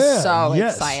 Oh, yeah. I'm so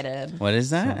excited. What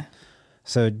is that?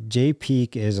 So J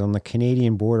Peak is on the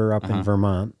Canadian border up in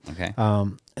Vermont. Okay.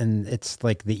 And it's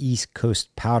like the East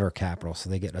Coast powder capital. So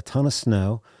they get a ton of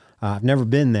snow. I've never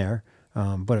been there,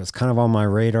 but it was kind of on my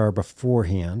radar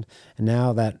beforehand. And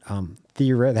now that they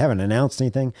haven't announced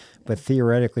anything, but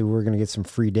theoretically we're going to get some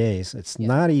free days. It's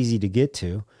not easy to get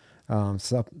to.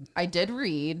 So I did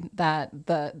read that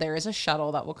there is a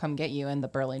shuttle that will come get you in the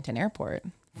Burlington airport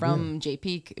from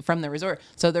JP, from the resort.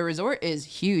 So the resort is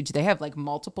huge. They have like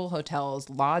multiple hotels,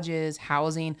 lodges,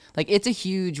 housing. Like it's a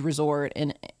huge resort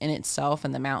in itself,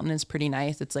 and the mountain is pretty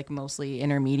nice. It's like mostly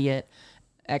intermediate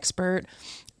expert,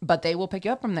 but they will pick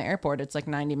you up from the airport. It's like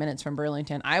 90 minutes from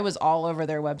Burlington. I was all over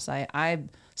their website. I'm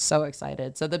so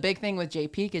excited. So the big thing with J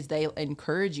Peak is they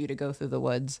encourage you to go through the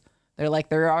woods. They're like,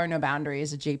 there are no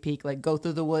boundaries at J Peak. Like, go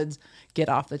through the woods, get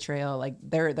off the trail. Like,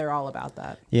 they're all about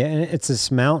that. Yeah, and it's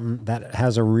this mountain that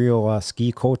has a real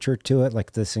ski culture to it,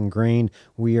 like this ingrained,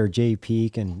 we are J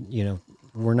Peak, and, you know,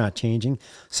 we're not changing.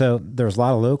 So there's a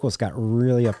lot of locals got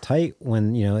really uptight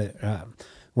when, you know, it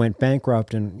went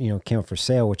bankrupt and, you know, came up for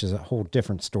sale, which is a whole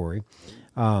different story.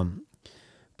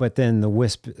 But then the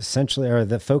Wisp, essentially, or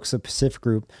the folks of Pacific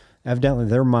Group, evidently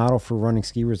their model for running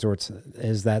ski resorts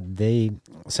is that they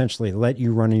essentially let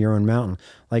you run in your own mountain.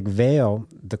 Like Vail,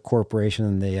 the corporation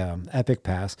and the Epic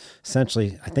Pass,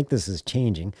 essentially, I think this is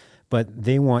changing, but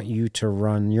they want you to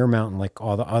run your mountain like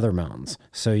all the other mountains.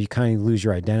 So you kind of lose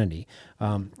your identity.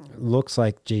 Looks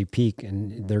like J Peak,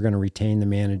 and they're going to retain the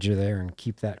manager there and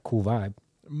keep that cool vibe.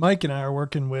 Mike and I are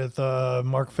working with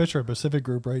Mark Fisher at Pacific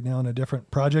Group right now on a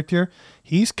different project here.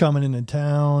 He's coming into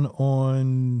town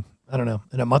on, I don't know,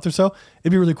 in a month or so.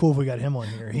 It'd be really cool if we got him on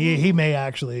here. He may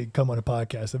actually come on a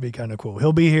podcast. That'd be kind of cool.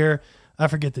 He'll be here. I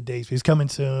forget the dates, but he's coming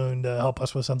soon to help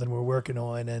us with something we're working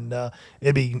on, and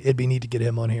it'd be neat to get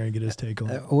him on here and get his take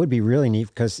on it. It would be really neat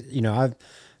because, you know,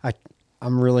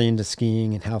 I'm really into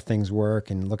skiing and how things work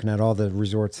and looking at all the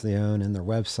resorts they own and their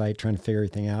website, trying to figure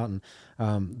everything out. And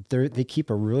they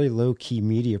keep a really low key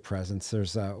media presence.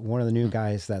 There's one of the new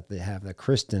guys that they have, the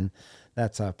Kristin,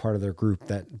 that's part of their group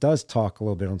that does talk a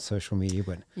little bit on social media.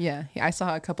 But yeah, I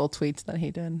saw a couple tweets that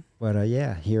he did. But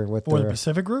yeah, here with the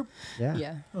Pacific Group. Yeah.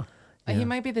 Yeah. Oh. He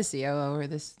might be the COO or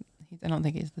this. I don't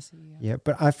think he's the CEO. Yeah,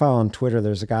 but I follow on Twitter.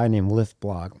 There's a guy named Lift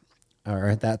Blog.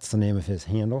 Or that's the name of his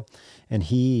handle. And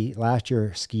he last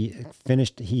year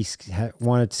finished. He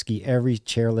wanted to ski every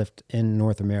chairlift in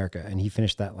North America, and he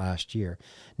finished that last year.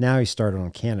 Now he started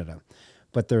on Canada.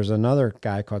 But there's another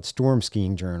guy called Storm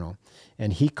Skiing Journal,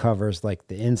 and he covers like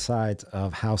the insides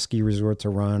of how ski resorts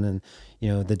are run and, you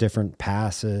know, the different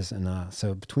passes. And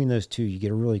so between those two, you get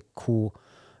a really cool,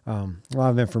 a lot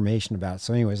of information about it.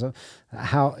 So anyways,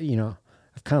 how, you know,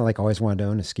 I've kind of like always wanted to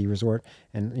own a ski resort,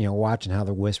 and, you know, watching how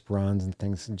the Wisp runs and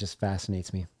things, it just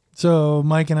fascinates me. So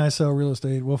Mike and I sell real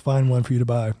estate. We'll find one for you to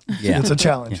buy. Yeah. It's a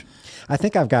challenge. Yeah. I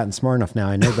think I've gotten smart enough now.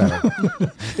 I know better.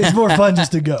 It's more fun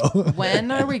just to go.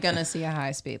 When are we going to see a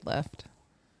high speed lift?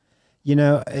 You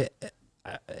know,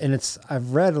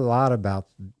 I've read a lot about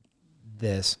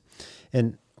this,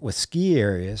 and with ski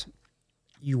areas,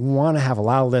 you want to have a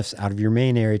lot of lifts out of your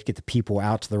main area to get the people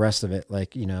out to the rest of it.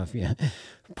 Like, you know, if you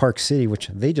Park City, which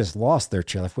they just lost their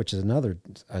chairlift, which is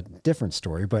a different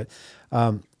story. But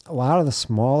a lot of the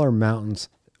smaller mountains,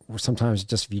 sometimes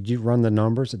just if you do run the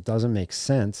numbers, it doesn't make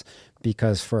sense,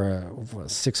 because for a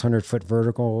 600-foot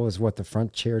vertical is what the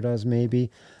front chair does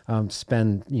maybe.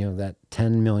 Spend, you know, that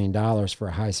 $10 million for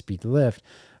a high-speed lift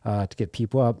to get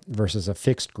people up versus a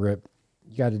fixed grip.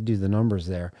 You got to do the numbers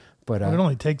there. But it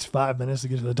only takes 5 minutes to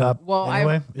get to the top. Well,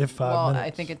 anyway, if 5 minutes.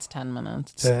 I think it's 10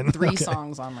 minutes. It's 10. 3 Okay.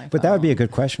 songs on my phone. But that would be a good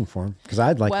question for him, because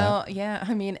I'd like that. Well, yeah.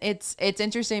 I mean, it's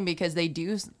interesting because they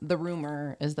do. The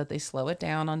rumor is that they slow it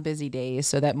down on busy days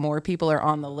so that more people are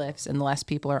on the lifts and less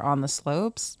people are on the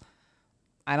slopes.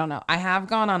 I don't know. I have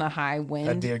gone on a high wind.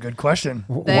 That'd be a good question.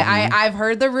 I've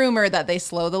heard the rumor that they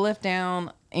slow the lift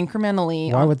down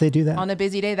incrementally. Why would they do that? On a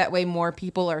busy day? That way more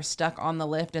people are stuck on the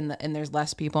lift and there's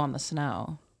less people on the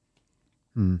snow.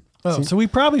 Oh, so we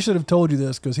probably should have told you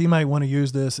this, because he might want to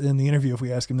use this in the interview if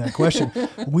we ask him that question.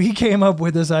 We came up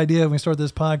with this idea when we started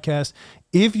this podcast.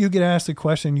 If you get asked a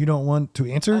question you don't want to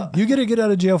answer, you get a get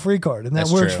out of jail free card, and that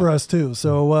works for us too.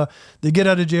 So the get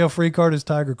out of jail free card is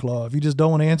Tiger Claw. If you just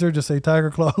don't want to answer, just say Tiger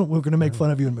Claw. We're going to make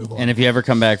fun of you and move on. And if you ever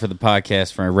come back for the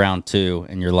podcast for round 2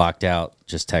 and you're locked out,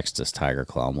 just text us Tiger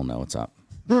Claw and we'll know what's up.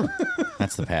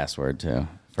 That's the password too.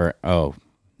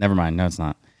 Never mind. No, it's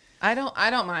not. I don't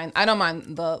mind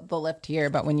the lift here,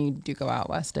 but when you do go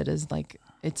out west, it is like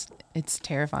it's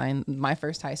terrifying. My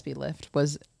first high speed lift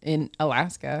was in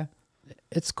Alaska.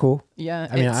 It's cool. Yeah,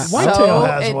 I mean, Whitetail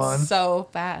has one. It's so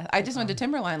fast. I just went to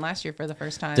Timberline last year for the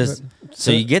first time.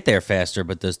 So you get there faster,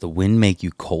 but does the wind make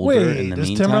you colder in the does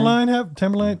meantime?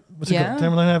 Timberline? What's it called?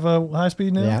 Timberline have a high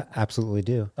speed now? Yeah, absolutely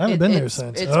do. I haven't been there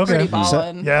since. It's pretty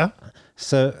ballin'. Yeah.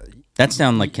 So That's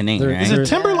down like Canadian, right? Is it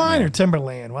Timberline or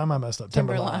Timberland? Why am I messed up?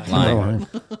 Timberline.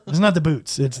 It's not the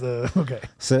boots. It's the okay.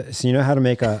 So you know how to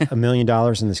make $1 million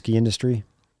in the ski industry?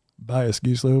 buy a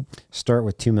ski slope? Start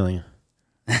with $2 million.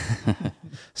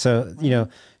 So,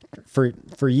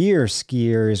 for years,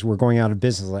 ski areas were going out of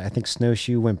business. Like, I think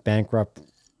Snowshoe went bankrupt,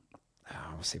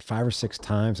 I would say 5 or 6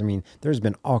 times. I mean, there's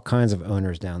been all kinds of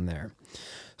owners down there.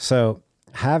 So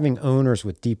having owners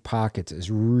with deep pockets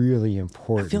is really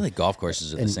important. I feel like golf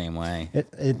courses are the same way.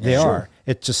 They are.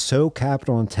 It's just so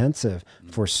capital intensive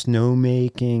for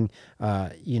snowmaking,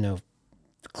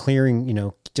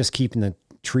 clearing, just keeping the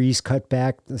trees cut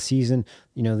back the season,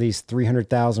 these $300,000,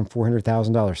 $400,000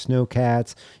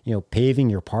 snowcats, paving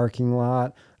your parking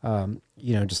lot,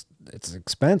 just it's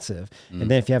expensive. And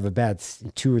then if you have a bad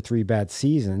 2 or 3 bad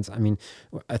seasons, I mean,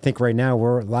 I think right now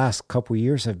last couple of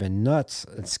years have been nuts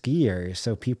in ski areas.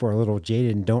 So people are a little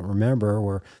jaded and don't remember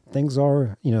where things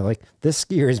are, like this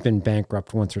ski area has been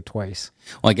bankrupt once or twice.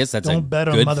 Well, I guess that's Don't bet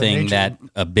on good Mother thing Nature. that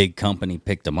a big company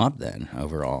picked them up then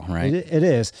overall, right? It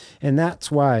is. And that's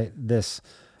why this,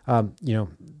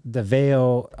 the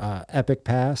Vail Epic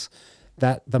Pass,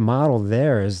 that the model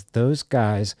there is those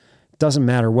guys, doesn't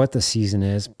matter what the season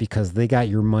is because they got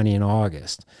your money in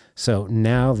August. So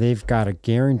now they've got a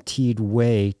guaranteed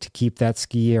way to keep that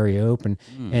ski area open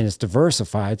and it's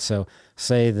diversified. So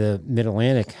say the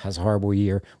Mid-Atlantic has a horrible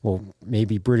year. Well,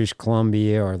 maybe British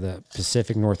Columbia or the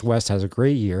Pacific Northwest has a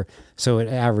great year. So it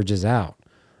averages out.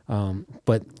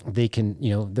 But they can,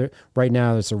 right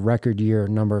now there's a record year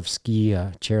number of ski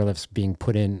chairlifts being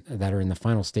put in that are in the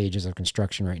final stages of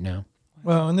construction right now.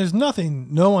 Well, and there's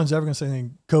no one's ever going to say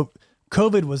anything.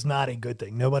 COVID was not a good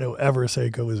thing. Nobody will ever say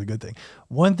COVID was a good thing.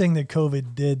 One thing that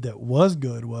COVID did that was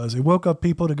good was it woke up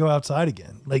people to go outside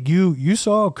again. Like you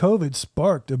saw COVID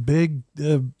sparked a big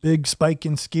spike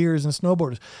in skiers and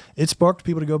snowboarders. It sparked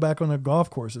people to go back on the golf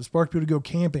course. It sparked people to go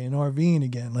camping and RVing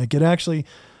again. Like it actually,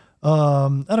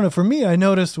 I don't know. For me, I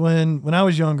noticed when I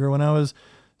was younger, when I was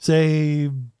say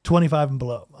 25 and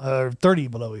below or 30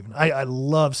 below even, I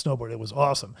loved snowboard. It was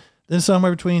awesome. Then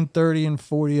somewhere between 30 and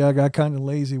 40, I got kind of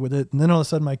lazy with it. And then all of a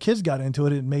sudden my kids got into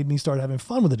it. It made me start having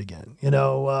fun with it again.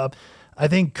 I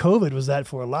think COVID was that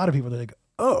for a lot of people. They're like,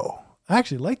 oh, I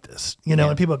actually like this.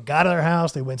 And people got out of their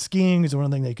house. They went skiing. It's the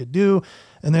one thing they could do.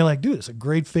 And they're like, dude, it's a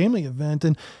great family event.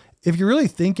 And if you're really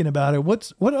thinking about it,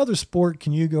 what other sport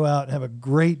can you go out and have a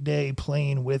great day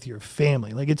playing with your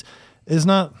family? Like it's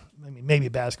not, I mean, maybe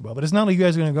basketball, but it's not like you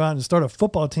guys are going to go out and start a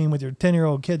football team with your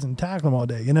 10-year-old kids and tackle them all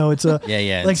day. It's a,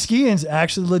 like skiing's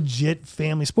actually legit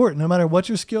family sport. No matter what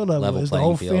your skill level is, the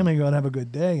whole family go out and have a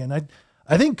good day. And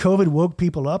I think COVID woke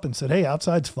people up and said, hey,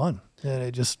 outside's fun. And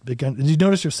it just began. Did you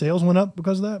notice your sales went up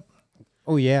because of that?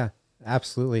 Oh yeah,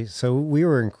 absolutely. So we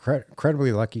were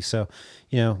incredibly lucky. So,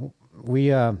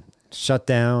 we shut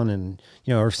down and,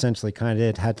 or essentially kind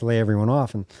of had to lay everyone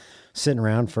off and sitting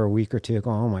around for a week or two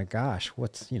going, oh my gosh,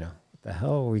 what the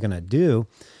hell are we going to do?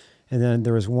 And then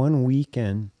there was one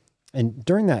weekend, and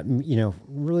during that,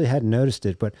 really hadn't noticed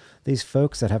it, but these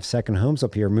folks that have second homes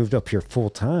up here moved up here full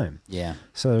time. Yeah.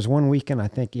 So there's one weekend, I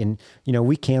think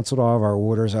we canceled all of our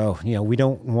orders. Oh, we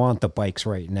don't want the bikes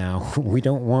right now. We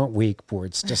don't want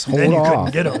wakeboards. Just hold then you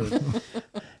off. Couldn't get them.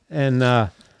 And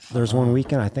there's one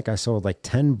weekend, I think I sold like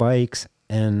 10 bikes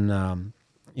and,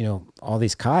 all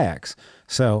these kayaks.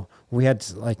 So we had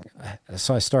to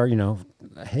so I started,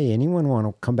 hey, anyone want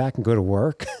to come back and go to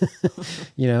work?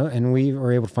 And we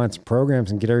were able to find some programs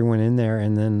and get everyone in there.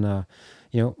 And then,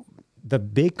 the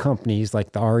big companies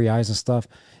like the REIs and stuff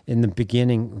in the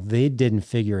beginning, they didn't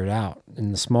figure it out.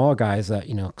 And the small guys that,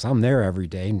 cause I'm there every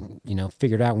day,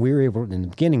 figured out, and in the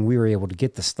beginning, we were able to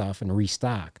get the stuff and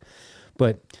restock.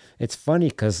 But it's funny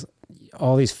because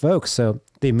all these folks, so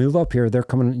they move up here. They're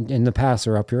coming in the past.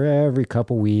 They're up here every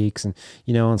couple weeks. And,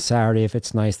 on Saturday, if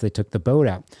it's nice, they took the boat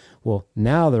out. Well,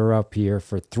 now they're up here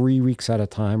for 3 weeks at a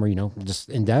time or, just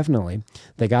indefinitely.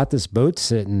 They got this boat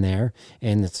sitting there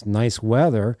and it's nice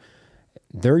weather.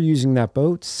 They're using that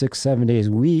boat 6-7 days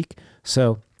a week.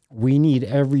 So we need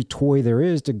every toy there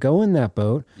is to go in that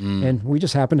boat. And we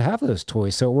just happen to have those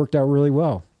toys. So it worked out really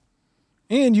well.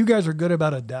 And you guys are good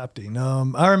about adapting.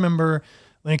 I remember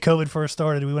when COVID first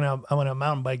started, I went out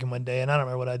mountain biking one day, and I don't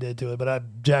remember what I did to it, but I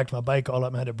jacked my bike all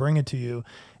up and had to bring it to you.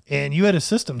 And you had a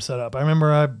system set up. I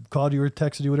remember I called you or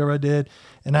texted you, whatever I did,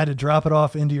 and I had to drop it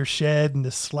off into your shed in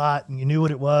this slot, and you knew what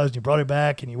it was, and you brought it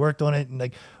back, and you worked on it,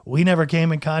 and we never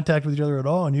came in contact with each other at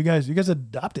all. And you guys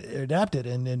adapted,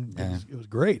 and it was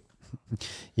great.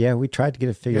 Yeah, we tried to get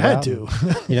it figured out. You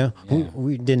had to.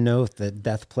 We didn't know if the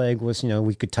death plague was,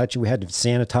 we could touch it. We had to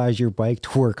sanitize your bike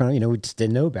to work on it. We just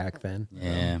didn't know back then.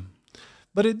 Yeah.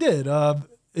 But it did.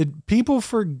 People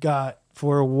forgot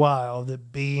for a while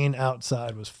that being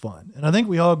outside was fun. And I think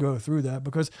we all go through that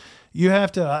because you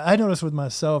have to, I noticed with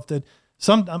myself that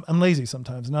I'm lazy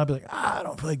sometimes, and I'll be like, I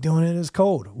don't feel like doing it. It's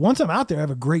cold. Once I'm out there, I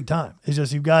have a great time. It's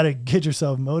just you've got to get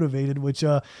yourself motivated, which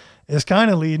is kind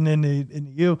of leading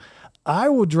into you. I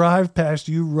will drive past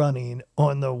you running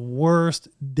on the worst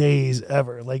days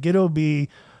ever. Like it'll be,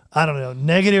 I don't know,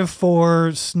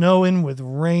 -4, snowing with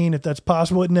rain, if that's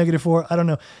possible at -4. I don't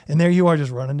know. And there you are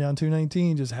just running down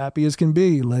 219, just happy as can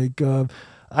be. Like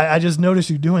I just notice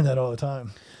you doing that all the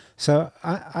time. So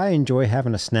I enjoy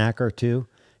having a snack or two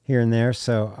here and there.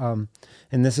 So,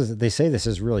 and they say this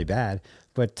is really bad,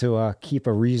 but to keep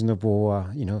a reasonable,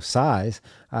 size,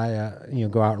 I,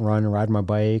 go out and run and ride my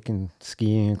bike and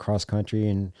skiing and cross country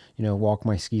and, walk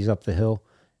my skis up the hill.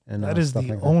 And that is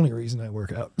the only reason I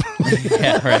work out.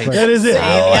 Yeah, right. That is it.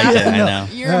 I like it. I know.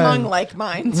 You're among like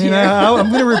minds. I'm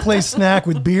going to replace snack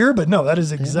with beer, but no, that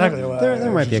is exactly why.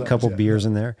 There might be a couple beers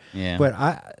in there. Yeah. But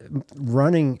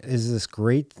running is this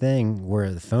great thing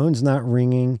where the phone's not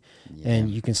ringing and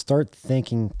you can start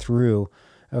thinking through,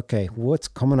 okay, what's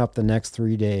coming up the next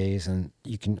 3 days? And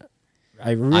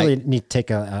I really need to take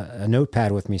a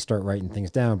notepad with me, start writing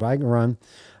things down, but I can run.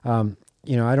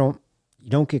 You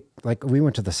don't get, like, we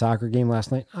went to the soccer game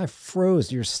last night. I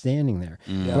froze. You're standing there.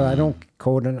 But I don't get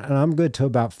cold, and I'm good to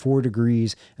about 4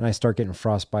 degrees, and I start getting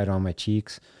frostbite on my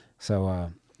cheeks. So,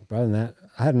 other than that,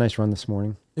 I had a nice run this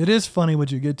morning. It is funny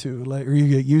what you get to, or you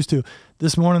get used to.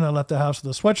 This morning I left the house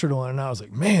with a sweatshirt on, and I was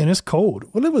like, man, it's cold.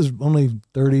 Well, it was only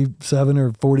 37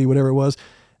 or 40, whatever it was.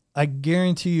 I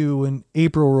guarantee you when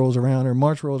April rolls around or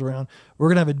March rolls around, we're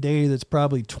going to have a day that's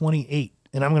probably 28,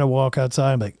 and I'm going to walk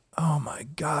outside and be like, oh my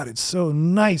God, it's so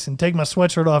nice. And take my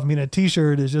sweatshirt off and be in a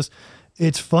t-shirt is just,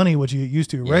 it's funny what you get used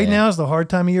to. Yeah. Right now is the hard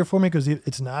time of year for me because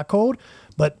it's not cold,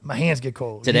 but my hands get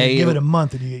cold. Today, give it a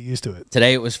month and you get used to it.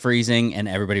 Today it was freezing and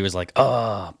everybody was like,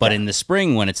 oh, but in the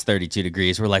spring when it's 32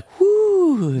 degrees, we're like,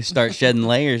 whoo, start shedding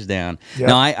layers down. Yep.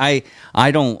 No,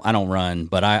 I don't run,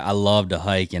 but I love to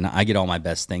hike and I get all my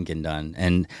best thinking done.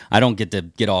 And I don't get to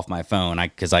get off my phone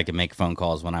because I can make phone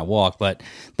calls when I walk, but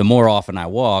the more often I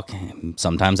walk,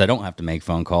 sometimes I don't have to make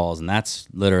phone calls, and that's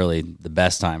literally the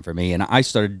best time for me. And I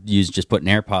started just putting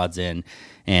AirPods in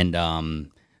and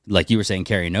like you were saying,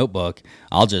 carry a notebook.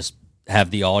 I'll just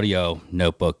have the audio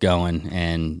notebook going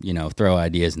and, throw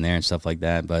ideas in there and stuff like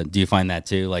that. But do you find that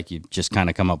too? Like you just kind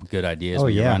of come up with good ideas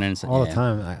when you're running? All the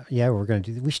time. We're going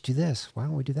to we should do this. Why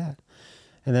don't we do that?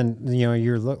 And then,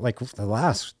 you're like the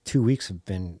last 2 weeks have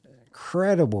been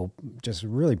incredible, just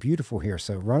really beautiful here.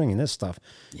 So running in this stuff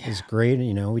is great.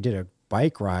 We did a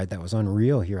bike ride that was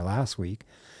unreal here last week.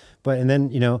 And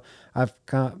then, I've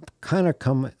kind of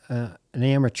come an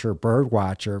amateur bird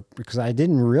watcher because I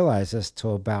didn't realize this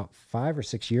till about 5 or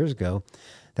 6 years ago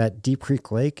that Deep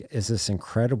Creek Lake is this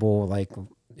incredible like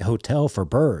hotel for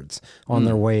birds on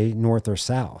their way north or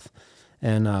south.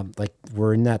 And like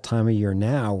we're in that time of year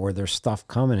now where there's stuff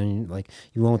coming and like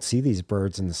you won't see these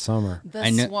birds in the summer.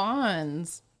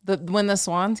 Swans. When the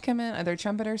swans come in, are they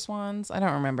trumpeter swans? I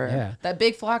don't remember. Yeah. That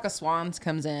big flock of swans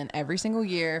comes in every single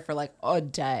year for like a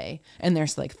day. And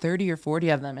there's like 30 or 40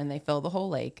 of them and they fill the whole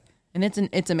lake. And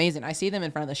it's amazing. I see them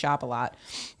in front of the shop a lot,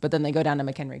 but then they go down to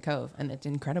McHenry Cove and it's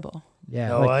incredible. Yeah.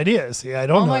 No idea. See, I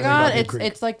don't know. Oh my God.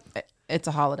 It's like, it's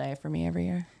a holiday for me every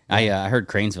year. I heard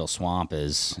Cranesville Swamp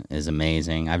is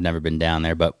amazing. I've never been down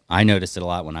there, but I noticed it a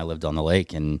lot when I lived on the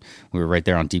lake and we were right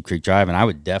there on Deep Creek Drive, and I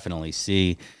would definitely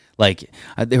see, like,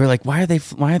 they were like, why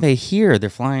are they here? They're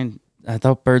flying. I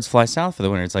thought birds fly south for the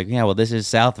winter. It's like, yeah, well, this is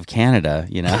south of Canada,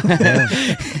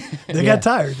 They got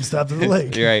tired and stopped at the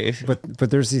lake. Right. But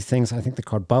there's these things, I think they're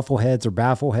called buffleheads or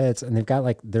baffleheads, and they've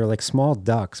got they're like small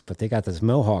ducks, but they got this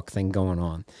mohawk thing going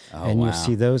on. Oh, and wow. you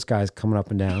see those guys coming up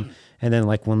and down. And then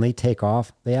like when they take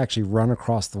off, they actually run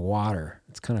across the water.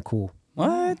 It's kind of cool.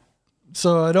 What?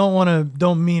 So I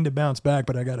don't mean to bounce back,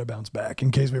 but I got to bounce back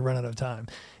in case we run out of time.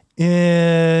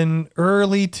 In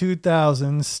early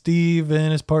 2000s, Steve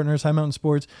and his partners, High Mountain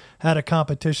Sports, had a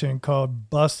competition called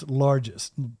Bust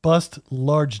Largeness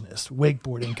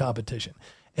wakeboarding competition.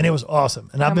 And it was awesome.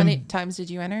 And How many times did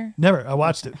you enter? Never. I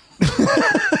watched it.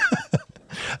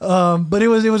 But it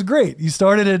was great. You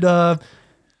started at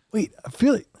wait, I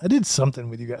feel like I did something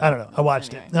with you guys. I don't know. I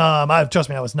watched it. Trust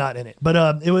me, I was not in it, but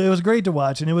it was great to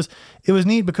watch, and it was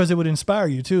neat because it would inspire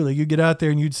you too. Like you get out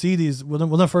there and you'd see these. One of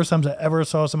the first times I ever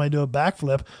saw somebody do a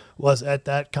backflip was at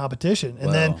that competition,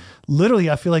 and then literally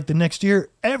I feel like the next year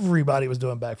everybody was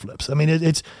doing backflips. I mean,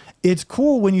 it's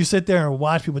cool when you sit there and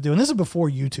watch people do. And this is before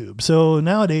YouTube, so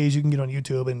nowadays you can get on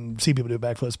YouTube and see people do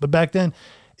backflips. But back then,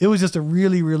 it was just a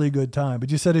really, really good time. But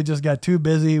you said it just got too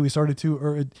busy. We started too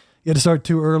early. You had to start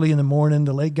too early in the morning.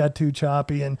 The lake got too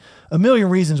choppy, and a million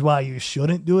reasons why you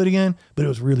shouldn't do it again. But it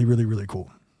was really, really, really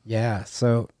cool. Yeah.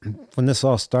 So when this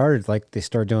all started, like they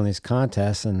started doing these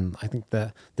contests, and I think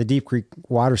the Deep Creek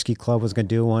Water Ski Club was going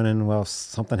to do one, and well,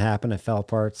 something happened, it fell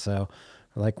apart. So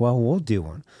we're like, well, we'll do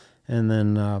one. And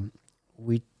then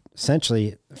we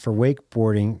essentially, for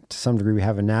wakeboarding, to some degree, we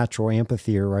have a natural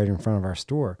amphitheater right in front of our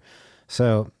store.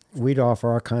 So we'd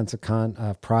offer all kinds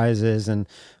of prizes, and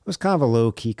it was kind of a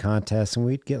low key contest, and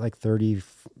we'd get like 30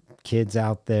 kids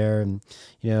out there and,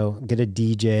 get a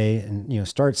DJ and,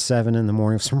 start 7 a.m.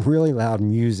 with some really loud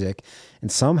music.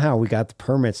 And somehow we got the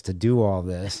permits to do all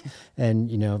this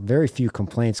and, very few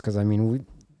complaints. Cause we would,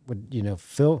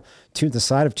 fill to the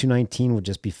side of 219 would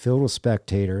just be filled with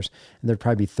spectators, and there'd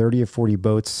probably be 30 or 40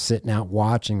 boats sitting out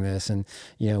watching this. And,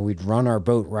 we'd run our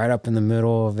boat right up in the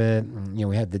middle of it. And,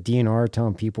 we had the DNR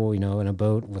telling people, in a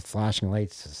boat with flashing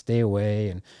lights to stay away.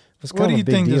 And it was What do kind you of a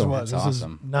big think deal. this was? That's This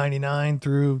awesome. is 99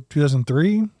 through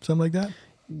 2003, something like that?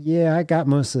 Yeah, I got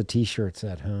most of the t-shirts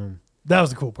at home. That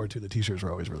was the cool part, too. The T-shirts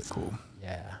were always really cool.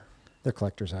 Yeah. They're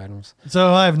collector's items.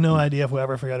 So I have no idea if we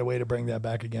ever figured out a way to bring that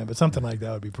back again, but something like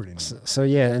that would be pretty neat. So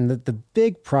yeah, and the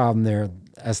big problem there,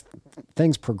 as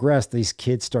things progressed, these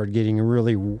kids started getting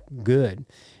really good.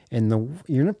 And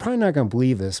you're probably not going to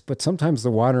believe this, but sometimes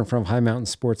the water in front of high mountain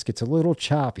sports gets a little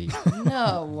choppy.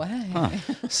 No way.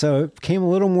 So it became a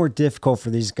little more difficult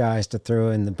for these guys to throw,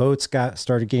 and the boats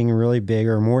started getting really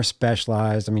bigger, more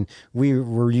specialized. We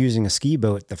were using a ski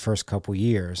boat the first couple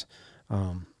years.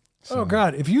 Oh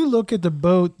God! If you look at the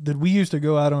boat that we used to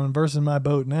go out on versus my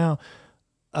boat now,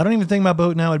 I don't even think my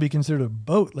boat now would be considered a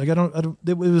boat. Like I don't.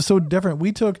 It was so different.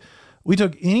 We took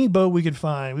any boat we could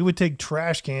find. We would take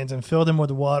trash cans and fill them with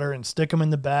water and stick them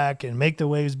in the back and make the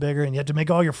waves bigger. And you had to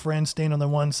make all your friends stand on the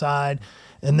one side.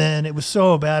 And then it was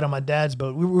so bad on my dad's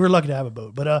boat. We were lucky to have a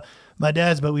boat, but my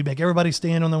dad's boat, we'd make everybody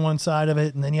stand on the one side of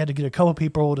it, and then you had to get a couple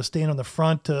people to stand on the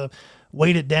front to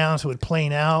weight it down so it would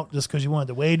plane out just because you wanted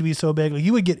the wave to be so big. Like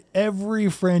you would get every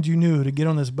friend you knew to get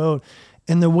on this boat,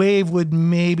 and the wave would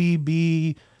maybe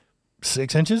be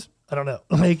 6 inches. I don't know.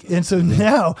 And so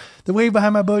now the wave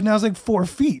behind my boat now is like 4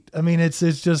 feet.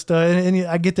 It's just, and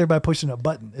I get there by pushing a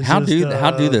button. It's How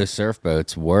just, do those surf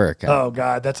boats work? Oh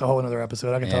God, that's a whole other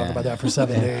episode. I can talk about that for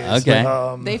 7 days. Okay.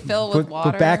 They fill with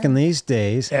water. But back in these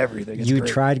days, Everything is you great.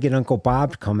 tried to get Uncle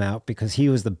Bob to come out because he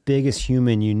was the biggest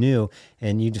human you knew,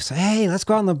 and you just say, "Hey, let's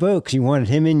go out on the boat," because you wanted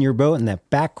him in your boat in that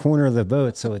back corner of the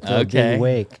boat, so it didn't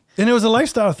wake. And it was a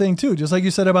lifestyle thing too, just like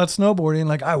you said about snowboarding.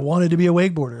 Like I wanted to be a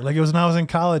wakeboarder. Like it was when I was in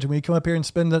college, and we'd come up here and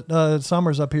spend the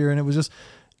summers up here, and it was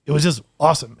just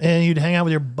awesome. And you'd hang out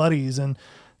with your buddies. And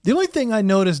the only thing I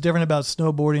noticed different about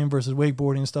snowboarding versus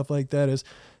wakeboarding and stuff like that is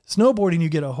snowboarding, you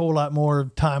get a whole lot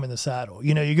more time in the saddle.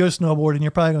 You go snowboarding, you're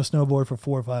probably going to snowboard for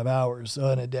 4 or 5 hours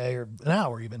in a day, or an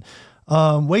hour even.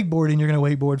 Wakeboarding, you're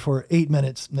going to wakeboard for 8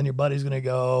 minutes, and then your buddy's going to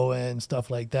go and stuff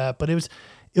like that. But it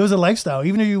was a lifestyle.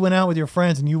 Even if you went out with your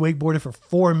friends and you wakeboarded for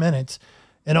 4 minutes,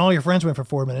 and all your friends went for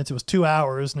 4 minutes, it was 2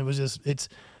 hours, and it was just it's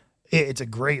a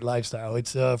great lifestyle.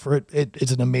 It's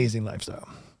it's an amazing lifestyle.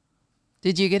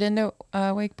 Did you get into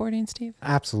wakeboarding, Steve?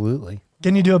 Absolutely,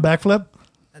 Can you do a backflip?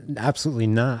 absolutely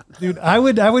not. Dude, I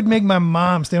would make my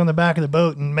mom stand on the back of the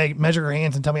boat and measure her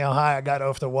hands and tell me how high I got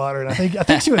off the water. And I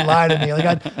think she would lie to me. Like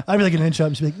I'd be like an inch up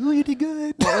and she'd be like, "Oh, you did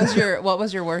good." What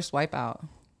was your worst wipeout?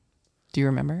 Do you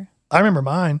remember? I remember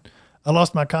mine. I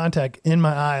lost my contact in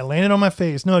my eye. I landed on my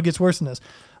face. No, it gets worse than this.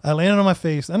 I landed on my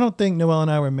face. I don't think Noelle and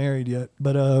I were married yet,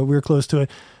 but we were close to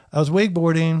it. I was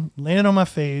wakeboarding, landed on my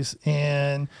face,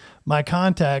 and my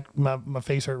contact, my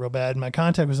face hurt real bad. My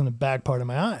contact was in the back part of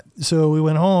my eye. So we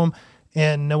went home,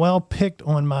 and Noelle picked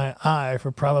on my eye for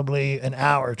probably an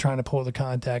hour trying to pull the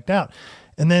contact out.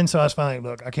 And then so I was finally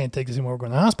like, "Look, I can't take this anymore. We're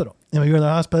going to the hospital." And we go to the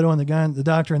hospital, and the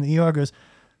doctor in the ER goes,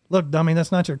 "Look, dummy,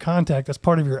 that's not your contact. That's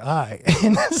part of your eye."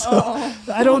 And so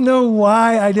I don't know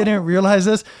why I didn't realize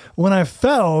this. When I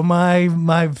fell,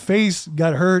 my face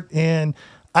got hurt, and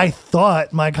I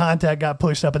thought my contact got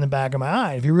pushed up in the back of my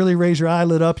eye. If you really raise your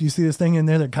eyelid up, you see this thing in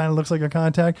there that kind of looks like a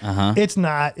contact. It's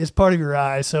not. It's part of your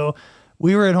eye. So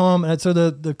we were at home, and so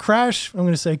the crash, I'm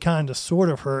going to say, kind of sort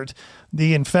of hurt.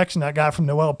 The infection I got from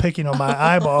Noelle picking on my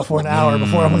eyeball for an hour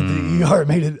before I went to the ER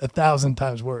made it 1,000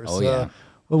 times worse. Oh, yeah.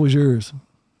 What was yours?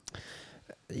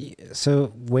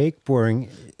 So wakeboarding,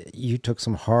 you took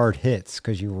some hard hits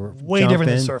because you were Way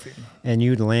different than surfing. and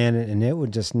you'd land it, and it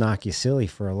would just knock you silly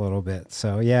for a little bit.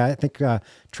 So yeah, I think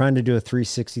trying to do a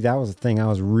 360, that was the thing I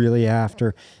was really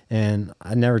after, and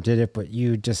I never did it. But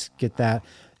you just get that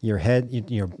your head,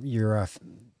 your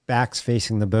back's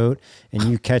facing the boat, and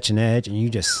you catch an edge, and you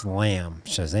just slam,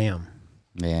 shazam.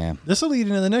 Yeah. This will lead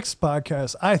into the next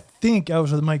podcast. I think I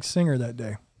was with Mike Singer that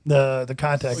day. The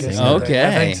contact. Okay.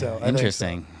 I think so.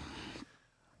 Interesting.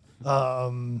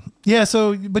 Yeah,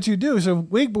 so, but you do. So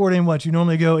wakeboarding, what, you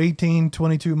normally go 18,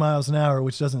 22 miles an hour,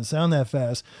 which doesn't sound that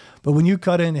fast. But when you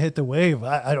cut in and hit the wave,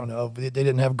 I don't know, they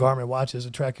didn't have Garmin watches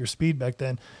to track your speed back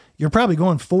then. You're probably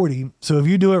going 40. So if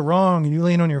you do it wrong and you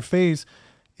lean on your face,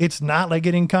 it's not like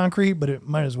getting concrete, but it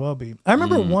might as well be. I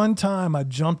remember one time I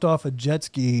jumped off a jet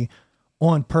ski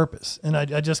on purpose. And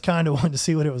I just kind of wanted to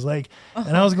see what it was like.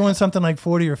 And I was going something like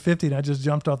 40 or 50 and I just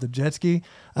jumped off the jet ski.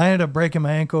 I ended up breaking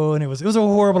my ankle and it was a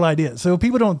horrible idea. So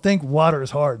people don't think water is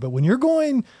hard, but when you're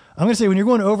going, I'm going to say when you're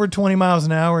going over 20 miles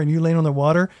an hour and you lay on the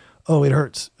water, oh, it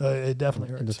hurts. It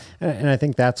definitely hurts. And I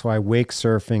think that's why wake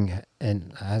surfing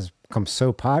has become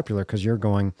so popular, because you're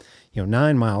going,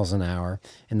 9 miles an hour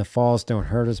and the falls don't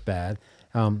hurt as bad,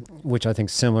 which I think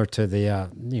is similar to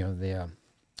the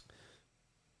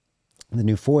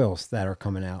new foils that are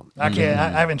coming out. I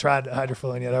haven't tried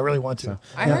hydrofoiling yet. I really want to. So,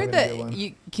 I heard that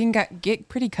you can get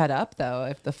pretty cut up though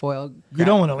if the foil. You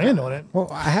don't want to land on it. Well,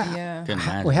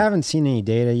 we haven't seen any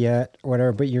data yet, or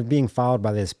whatever. But you're being followed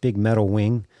by this big metal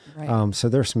wing. Right. So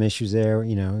there's some issues there.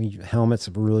 Helmet's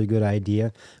a really good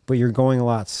idea, but you're going a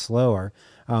lot slower.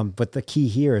 But the key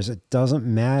here is it doesn't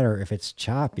matter if it's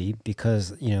choppy,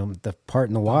 because the part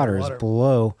in the water is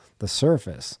below the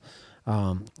surface.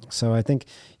 So I think,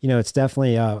 it's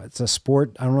definitely, it's a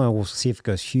sport. I don't know. We'll see if it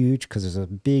goes huge, because there's a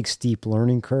big steep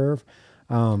learning curve.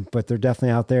 But they're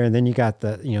definitely out there. And then you got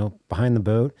the, behind the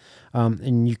boat,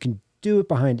 and you can do it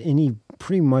behind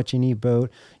pretty much any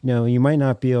boat. You might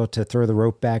not be able to throw the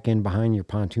rope back in behind your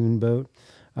pontoon boat.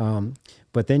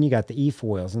 But then you got the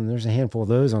e-foils, and there's a handful of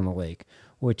those on the lake,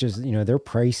 which is, they're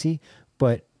pricey,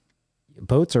 but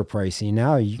boats are pricey.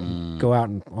 Now you can go out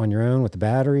on your own with the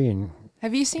battery. And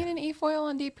have you seen an e-foil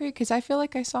on Deep Creek? Because I feel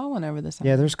like I saw one over the summer.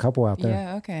 Yeah, there's a couple out there.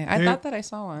 Yeah, okay. I thought that I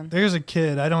saw one. There's a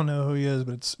kid. I don't know who he is,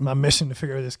 but it's my mission to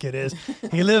figure out who this kid is.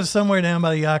 He lives somewhere down by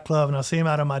the yacht club, and I'll see him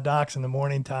out on my docks in the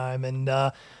morning time. And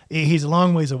he's a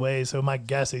long ways away, so my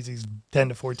guess is he's 10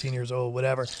 to 14 years old,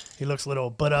 whatever. He looks little,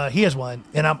 but he has one,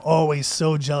 and I'm always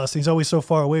so jealous. He's always so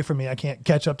far away from me, I can't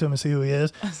catch up to him and see who he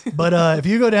is. But if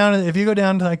you go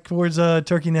down like towards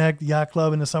Turkey Neck, the yacht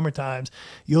club in the summer times,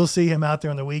 you'll see him out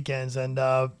there on the weekends. And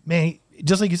man,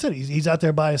 just like you said, he's out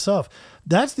there by himself.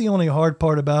 That's the only hard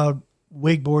part about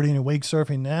wakeboarding and wake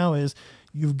surfing now is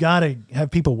you've got to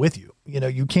have people with you.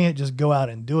 You can't just go out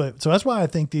and do it. So that's why I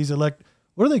think these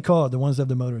what are they called? The ones that have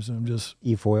the motors in them, just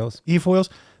e-foils. E-foils.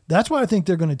 That's why I think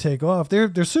they're going to take off. They're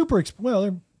super.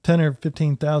 They're 10 or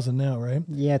 15,000 now, right?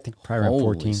 Yeah, I think probably around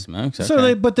 14. Smokes, okay.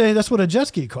 So that's what a jet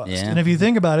ski costs. Yeah. And if you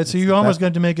think about it, so you almost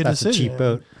got to make a decision. A cheap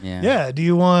boat. Yeah. Do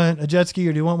you want a jet ski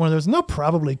or do you want one of those? And they'll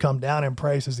probably come down in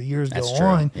price as the years go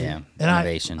on. Yeah. And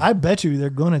innovation. I bet you they're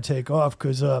going to take off,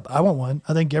 because I want one.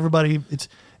 I think everybody, it's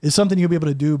something you'll be able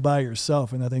to do by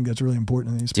yourself, and I think that's really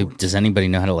important in these sports. Does anybody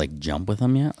know how to jump with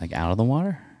them yet? Like out of the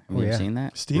water? Have you ever seen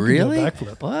that? Steve really? Can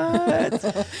do a backflip.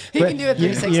 What? He can do it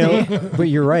 360. But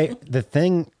you're right.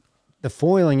 The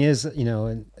foiling is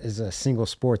a single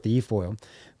sport, the e-foil,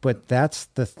 but that's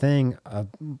the thing.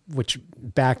 Which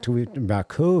back to about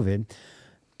COVID,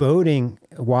 boating,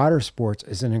 water sports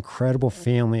is an incredible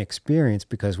family experience,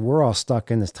 because we're all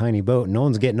stuck in this tiny boat and no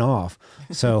one's getting off.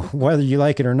 So whether you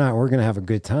like it or not, we're going to have a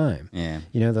good time. Yeah.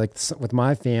 Like with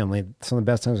my family, some of the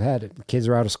best times I had. The kids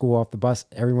are out of school, off the bus,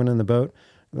 everyone in the boat.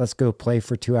 Let's go play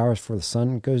for 2 hours before the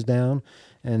sun goes down,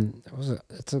 and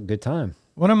it's a good time.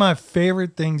 One of my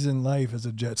favorite things in life is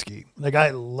a jet ski.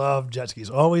 I love jet skis.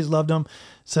 Always loved them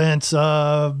since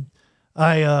I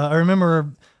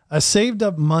remember I saved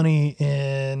up money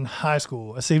in high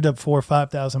school. I saved up $4,000 or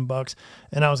 $5,000,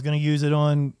 and I was going to use it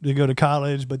to go to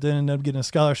college, but then ended up getting a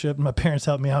scholarship, and my parents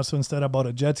helped me out. So instead, I bought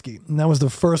a jet ski, and that was the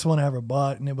first one I ever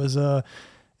bought, and it was a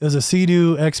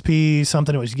Sea-Doo XP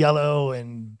something. It was yellow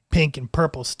and pink and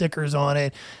purple stickers on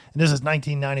it. And this is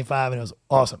 1995, and it was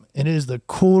awesome. And it is the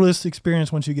coolest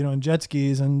experience once you get on jet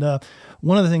skis. And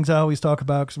one of the things I always talk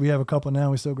about, because we have a couple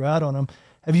now, we still go out on them.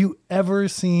 Have you ever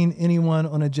seen anyone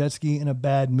on a jet ski in a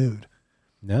bad mood?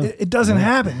 No. It doesn't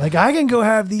happen. I can go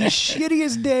have the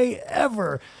shittiest day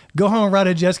ever, go home and ride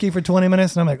a jet ski for 20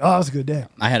 minutes, and I'm like, oh, it was a good day.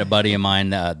 I had a buddy of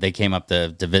mine, they came up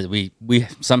to visit. We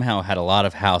somehow had a lot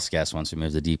of house guests once we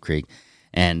moved to Deep Creek,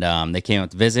 and they came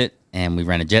up to visit, and we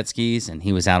rented jet skis, and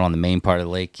he was out on the main part of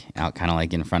the lake, out kind of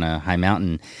like in front of High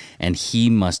Mountain, and he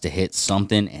must have hit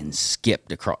something and skipped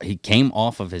across. He came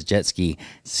off of his jet ski,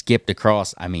 skipped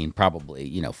across,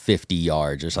 probably, 50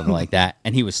 yards or something like that,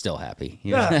 and he was still happy.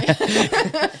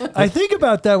 I think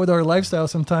about that with our lifestyle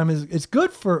sometimes. It's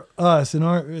good for us,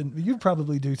 and you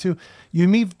probably do too. You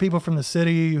meet people from the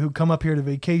city who come up here to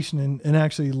vacation and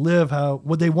actually live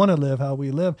what they want to live, how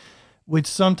we live. which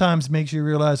sometimes makes you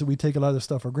realize that we take a lot of this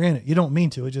stuff for granted. You don't mean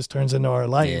to; it just turns into our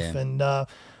life. Yeah.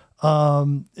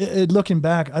 And looking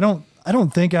back, I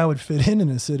don't think I would fit in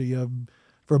a city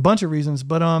for a bunch of reasons,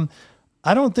 but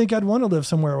I don't think I'd want to live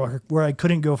somewhere where I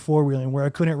couldn't go four-wheeling, where I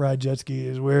couldn't ride jet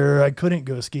skis, where I couldn't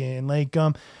go skiing. Like,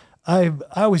 I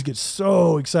always get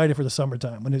so excited for the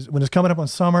summertime when it's coming up on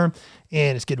summer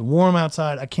and it's getting warm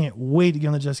outside. I can't wait to get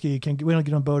on the jet ski. We don't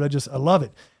get on a boat. I love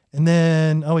it. And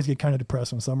then I always get kind of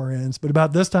depressed when summer ends. But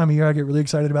about this time of year, I get really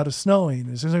excited about it snowing.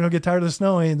 As soon as I get tired of the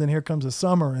snowing, then here comes the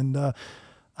summer. And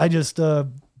I just,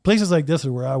 places like this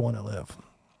are where I want to live.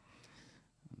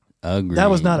 Agreed. That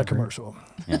was not a commercial.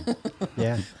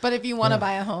 Yeah. But if you want to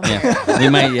buy a home, Yeah. We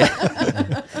might.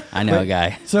 Yeah. I know a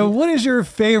guy. So what is your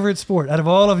favorite sport out of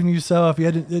all of them you saw? If you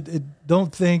had to,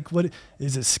 don't think, what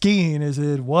is it? Skiing? Is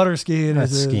it water skiing?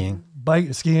 That's is it skiing.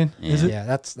 Bike skiing? Yeah. Is it? Yeah,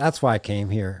 that's why I came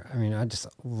here. I mean, I just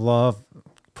love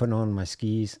putting on my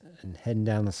skis and heading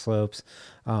down the slopes.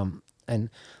 And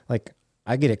like,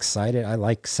 I get excited. I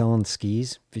like selling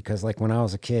skis because like when I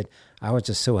was a kid, I was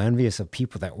just so envious of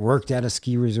people that worked at a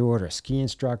ski resort or ski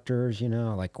instructors, you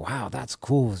know, like, wow, that's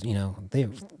cool. You know,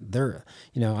 they're,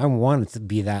 you know, I wanted to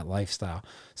be that lifestyle.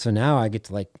 So now I get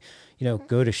to like, you know,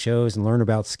 go to shows and learn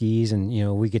about skis and, you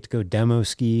know, we get to go demo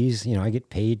skis. You know, I get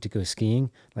paid to go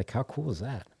skiing. Like, how cool is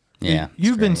that? Yeah.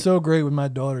 You've been so great with my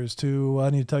daughters too. I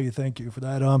need to tell you thank you for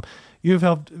that. You've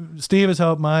helped. Steve has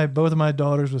helped both of my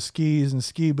daughters with skis and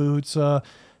ski boots.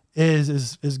 Is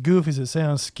as goofy as it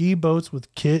sounds. Ski boots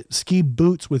with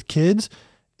kids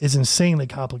is insanely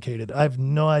complicated. I have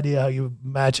no idea how you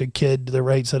match a kid to the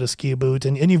right set of ski boots,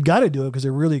 and you've got to do it because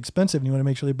they're really expensive, and you want to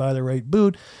make sure they buy the right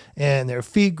boot. And their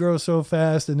feet grow so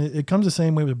fast, and it comes the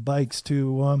same way with bikes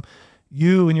too.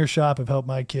 You and your shop have helped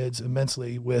my kids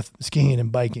immensely with skiing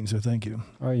and biking, so thank you.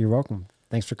 Oh, you're welcome.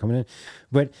 Thanks for coming in.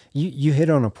 But you hit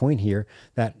on a point here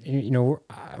that, you know,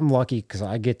 I'm lucky because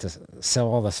I get to sell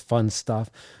all this fun stuff,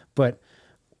 but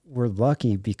we're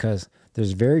lucky because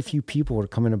there's very few people that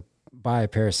come in to buy a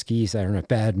pair of skis that are in a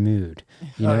bad mood,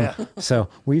 you know? Yeah. So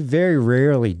we very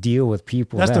rarely deal with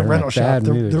people That's that the are rental in a shop. bad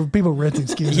mood. The people renting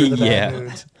skis are in the bad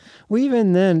moods. Well,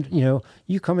 even then, you know,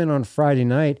 you come in on Friday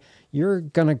night, you're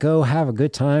going to go have a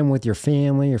good time with your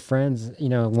family, your friends, you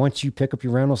know, once you pick up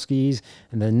your rental skis.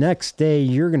 And the next day,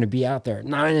 you're going to be out there at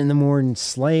 9 a.m.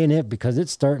 slaying it because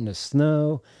it's starting to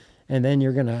snow. And then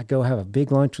you're going to go have a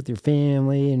big lunch with your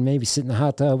family and maybe sit in the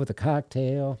hot tub with a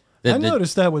cocktail. I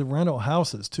noticed that with rental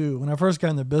houses too. When I first got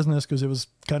in the business, because it was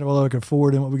kind of all I could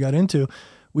afford and what we got into,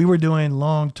 we were doing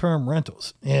long-term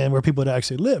rentals and where people would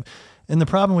actually live. And the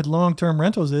problem with long-term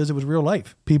rentals is it was real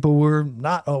life. People were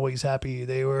not always happy.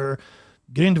 They were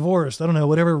getting divorced. I don't know,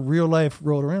 whatever real life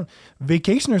rolled around.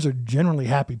 Vacationers are generally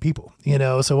happy people, you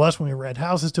know. So us when we rent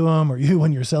houses to them, or you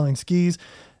when you're selling skis,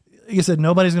 like you said,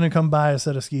 nobody's going to come buy a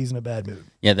set of skis in a bad mood.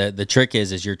 Yeah, the trick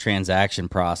is your transaction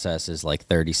process is like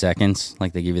 30 seconds,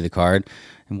 like they give you the card.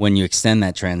 And when you extend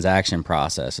that transaction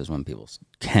process is when people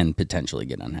can potentially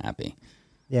get unhappy.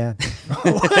 Yeah.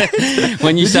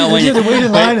 When you sell, when you wait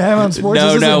in line to have on sports.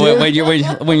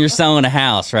 when you're selling a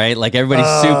house, right? Like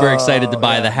everybody's super excited to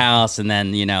buy the house, and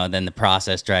then then the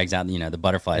process drags out, the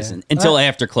butterflies until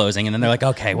after closing, and then they're like,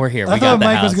 okay, we're here. I thought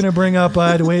Mike was going to bring up I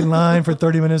had to wait in line for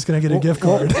 30 minutes, going to get a gift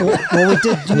card. Well, we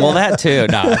did. Well, that too.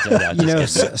 No,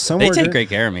 they take great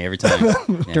care of me every time.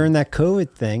 Yeah. During that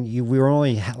COVID thing, we were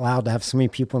only allowed to have so many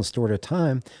people in the store at a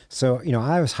time. So,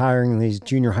 I was hiring these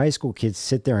junior high school kids to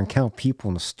sit there and count people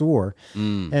in the store.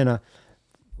 And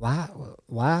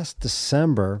last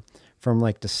December, from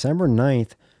like December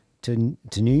 9th to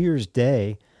New Year's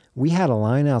Day, we had a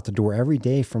line out the door every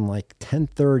day from like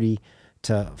 10:30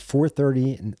 to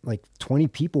 4:30, and like 20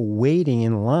 people waiting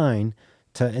in line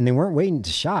and they weren't waiting to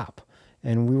shop.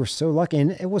 And we were so lucky,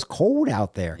 and it was cold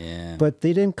out there. Yeah. But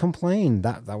they didn't complain.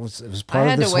 It was part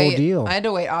of this whole deal. I had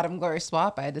to wait Autumn Glory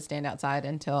Swap. I had to stand outside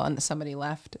until somebody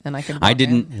left, and I could. I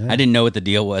didn't know what the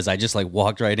deal was. I just like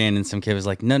walked right in, and some kid was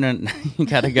like, "No, you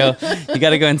gotta go. You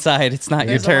gotta go inside. It's not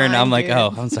There's your turn." a line, I'm like, dude.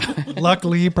 "Oh, I'm sorry."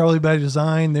 Luckily, probably by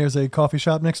design, there's a coffee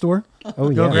shop next door.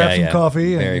 Oh, Go yeah. grab some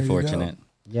coffee. and Very there you go. fortunate.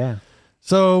 Yeah.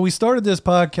 So we started this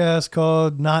podcast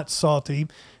called Not Salty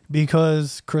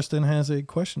because Kristin has a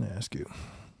question to ask you.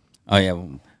 Oh yeah,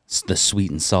 it's the sweet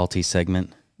and salty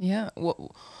segment. Yeah.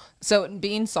 Well, so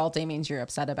being salty means you're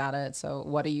upset about it. So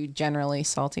what are you generally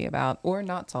salty about or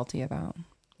not salty about?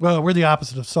 Well, we're the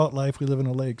opposite of Salt Life. We live in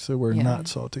a lake, so we're Yeah. not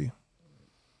salty.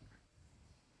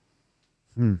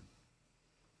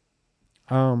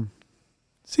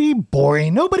 See,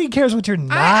 boring. Nobody cares what you're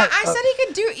not. I said he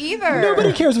could do either.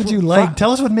 Nobody cares what you like.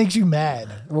 Tell us what makes you mad.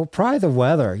 Well, probably the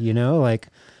weather, like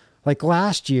Like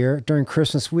last year during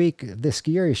Christmas week, the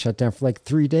ski area shut down for like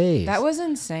 3 days. That was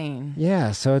insane.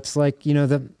 Yeah, so it's like,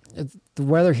 the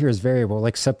weather here is variable.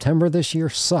 Like September this year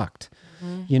sucked.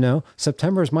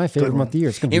 September is my favorite month of the year.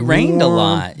 It's gonna be rained a warm,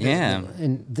 lot, yeah.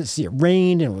 And this year it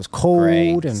rained and it was cold.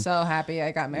 Great. And So happy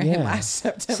I got married last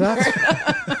September.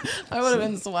 So I would have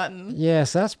been sweating. yeah,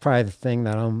 so that's probably the thing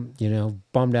that I'm,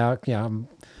 bummed out. Yeah, I'm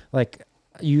like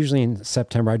usually in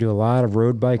September I do a lot of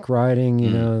road bike riding.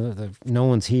 No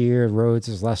one's here, roads,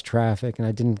 there's less traffic, and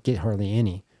I didn't get hardly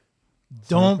any.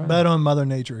 Don't bet on Mother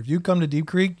Nature. If you come to Deep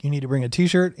Creek, you need to bring a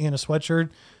T-shirt and a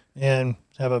sweatshirt and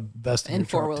have a vest in And your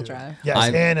truck, four-wheel too. drive.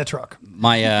 Yes, and a truck.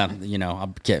 My, I'll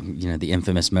get, the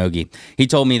infamous Mogi. He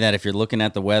told me that if you're looking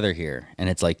at the weather here and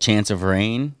it's like chance of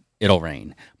rain, it'll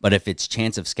rain. But if it's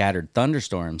chance of scattered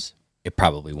thunderstorms, it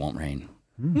probably won't rain.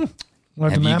 We'll have to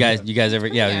Have map you guys ever?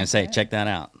 Yeah, I was gonna say, check that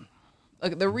out.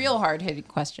 Look, the real hard-hitting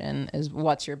question is,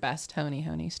 what's your best Honi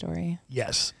Honi story?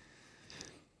 Yes.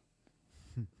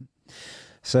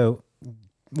 So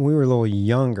when we were a little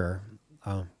younger,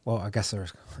 I guess I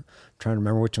was trying to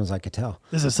remember which ones I could tell.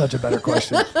 This is such a better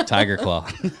question. Tiger Claw.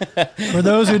 For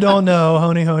those who don't know,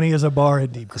 Honi Honi is a bar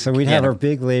at Deep Creek. So we'd have our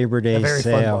big Labor Day A very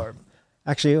fun sale. bar.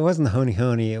 Actually, it wasn't the Honi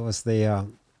Honi. It was the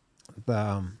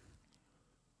what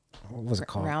was it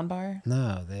called? Round bar?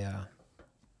 No,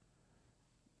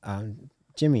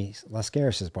 Jimmy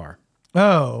Lascaris' bar.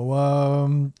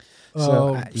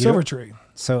 Silver Tree.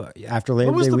 So after What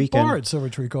Labor was Day the weekend, bar at Silver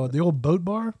Tree called? The old boat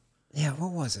bar? yeah,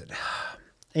 what was it?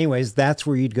 Anyways, that's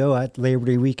where you'd go at Labor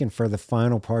Day weekend for the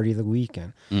final party of the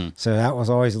weekend. So that was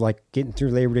always like getting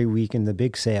through Labor Day weekend, the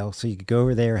big sale. So you could go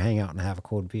over there, hang out, and have a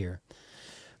cold beer.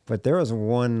 But there was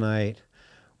one night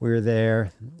we were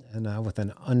there and with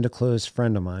an undisclosed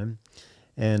friend of mine,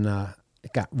 and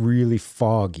it got really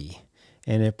foggy,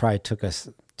 and it probably took us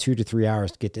 2 to 3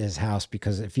 hours to get to his house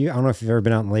because I don't know if you've ever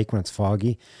been out in the lake when it's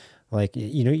foggy. Like,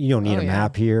 you don't need a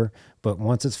map here, but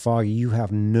once it's foggy, you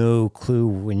have no clue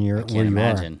where you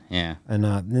Imagine, are. yeah. And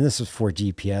then this was before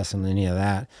GPS and any of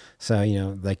that. So,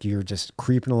 like you're just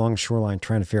creeping along the shoreline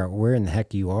trying to figure out where in the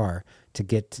heck you are to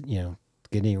get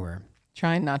anywhere.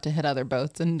 Trying not to hit other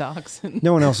boats and docks.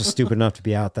 No one else was stupid enough to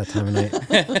be out that time of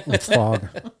night with fog.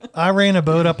 I ran a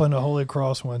boat up on the Holy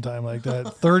Cross one time like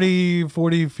that. 30,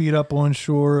 40 feet up on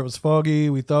shore. It was foggy.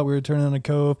 We thought we were turning on a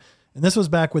cove. And this was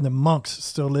back when the monks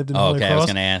still lived in Holy Cross. I was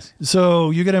going to ask. So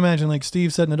you can imagine, like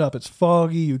Steve setting it up. It's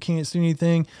foggy. You can't see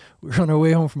anything. We're on our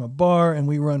way home from a bar, and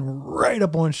we run right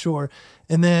up on shore.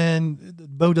 And then the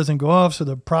boat doesn't go off, so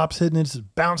the prop's hitting it. It's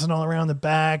just bouncing all around the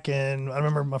back. And I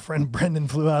remember my friend Brendan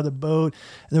flew out of the boat.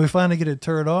 And then we finally get it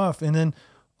turned off. And then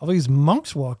all these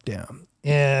monks walk down.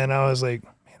 And I was like,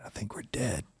 man, I think we're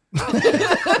dead.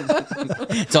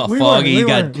 It's all We foggy.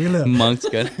 weren't. You We got lived. monks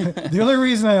good. The only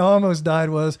reason I almost died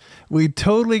was we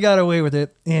totally got away with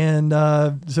it. And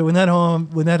so when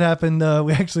that happened,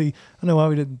 we actually, I don't know why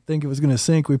we didn't think it was going to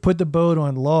sink. We put the boat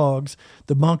on logs.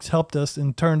 The monks helped us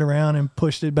and turned around and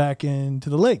pushed it back into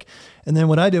the lake. And then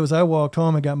what I did was I walked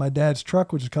home and got my dad's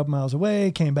truck, which is a couple miles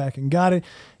away, came back and got it.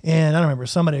 And I don't remember,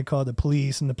 somebody had called the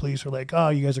police, and the police were like, oh,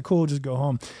 you guys are cool, just go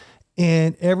home.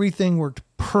 And everything worked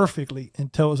perfectly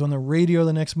until it was on the radio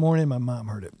the next morning. My mom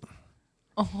heard it.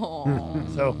 Oh.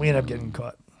 So we ended up getting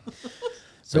caught.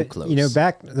 So close.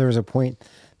 There was a point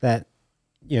that,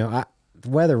 the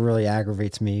weather really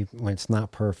aggravates me when it's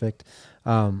not perfect.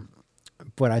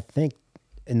 But I think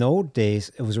in the old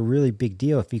days, it was a really big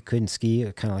deal if you couldn't ski.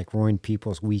 It kind of like ruined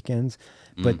people's weekends.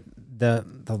 But the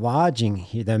lodging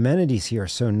here, the amenities here are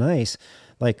so nice.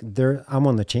 Like I'm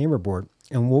on the chamber board,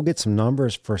 and we'll get some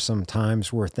numbers for some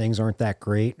times where things aren't that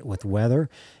great with weather.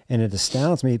 And it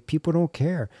astounds me. People don't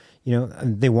care.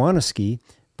 They want to ski,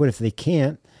 but if they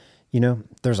can't,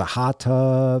 there's a hot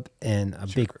tub and a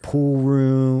big pool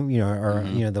room,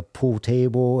 the pool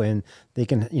table, and they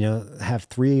can, have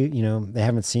three, they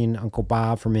haven't seen Uncle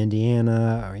Bob from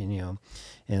Indiana or,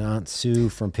 and Aunt Sue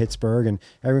from Pittsburgh, and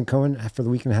everyone coming for the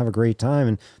weekend to have a great time.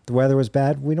 And the weather was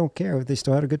bad. We don't care. They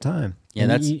still had a good time. Yeah,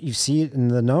 and you see it in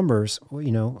the numbers,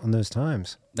 on those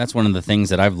times. That's one of the things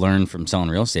that I've learned from selling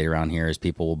real estate around here is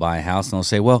people will buy a house and they'll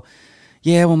say, well,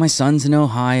 my son's in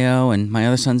Ohio and my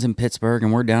other son's in Pittsburgh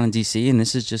and we're down in D.C. and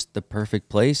this is just the perfect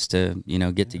place to,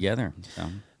 get together. So.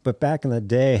 But back in the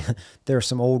day, there were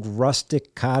some old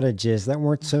rustic cottages that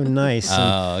weren't so nice.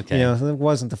 Oh, okay. It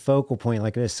wasn't the focal point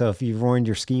like this. So if you ruined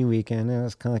your ski weekend, it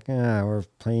was kind of like, we're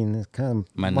playing this kind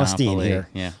of musty in here.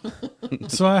 Yeah.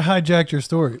 So I hijacked your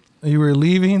story. You were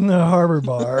leaving the harbor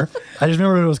bar. I just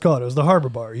remember what it was called. It was the harbor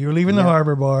bar. You were leaving the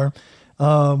harbor bar,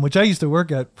 which I used to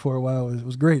work at for a while. It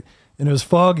was great. and it was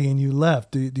foggy and you left.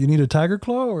 Do you need a tiger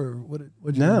claw or what?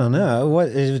 No. What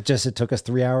it was just it took us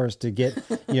 3 hours to get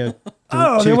there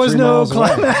was no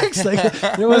climax. Like,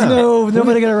 there was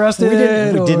nobody got arrested.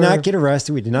 We did not get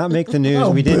arrested. We did not make the news.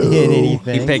 We didn't hit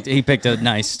anything. He picked a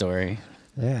nice story.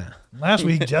 Yeah. Last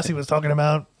week Jesse was talking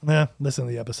about. Listen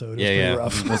to the episode. It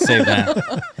was pretty rough. We'll save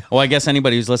that. Well, I guess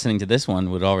anybody who's listening to this one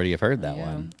would already have heard that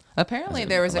one. Apparently,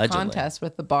 there was allegedly a contest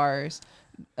with the bars,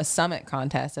 a summit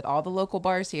contest at all the local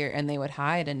bars here, and they would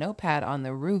hide a notepad on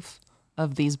the roof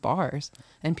of these bars,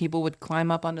 and people would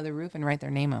climb up onto the roof and write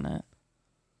their name on it.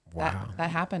 Wow.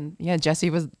 That happened. Yeah,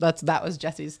 that was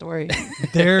Jesse's story.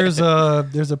 There's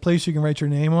a place you can write your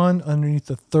name on underneath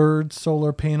the third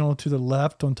solar panel to the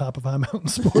left on top of High Mountain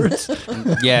Sports.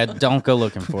 Yeah, don't go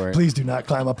looking for it. Please do not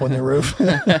climb up on the roof.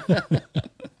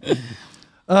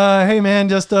 Hey man,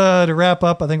 just to wrap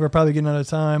up, I think we're probably getting out of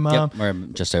time. Yep, we're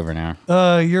just over an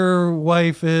hour. Your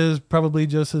wife is probably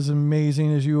just as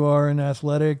amazing as you are and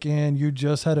athletic, and you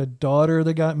just had a daughter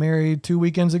that got married 2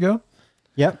 weekends ago.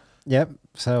 Yep.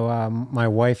 So my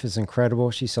wife is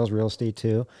incredible. She sells real estate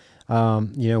too.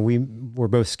 We were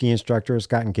both ski instructors,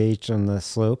 got engaged on the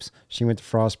slopes. She went to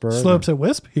Frostburg. Slopes at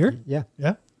Wisp here? Yeah.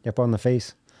 Yeah. Yep, on the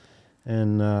face.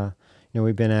 And,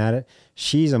 we've been at it.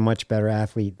 She's a much better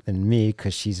athlete than me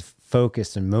because she's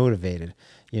focused and motivated,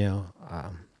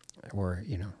 I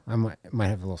might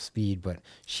have a little speed, but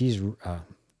she's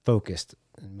focused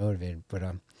and motivated. But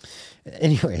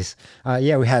anyways,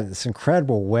 we had this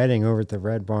incredible wedding over at the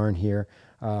Red Barn here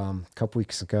a couple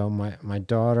weeks ago. My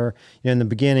daughter, in the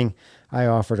beginning, I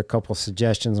offered a couple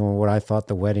suggestions on what I thought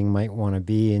the wedding might want to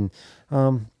be, and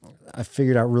I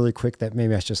figured out really quick that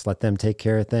maybe I should just let them take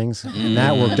care of things, and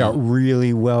that worked out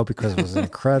really well because it was an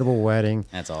incredible wedding.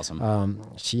 That's awesome.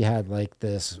 She had like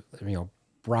this,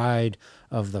 bride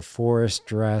of the forest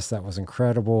dress that was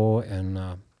incredible, and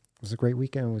it was a great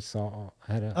weekend.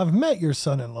 I've met your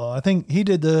son-in-law. I think he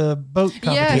did the boat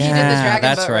competition. Yeah, he did the dragon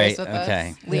that's boat right. race with Okay.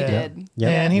 us. Lee did. Yeah,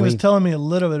 and he was telling me a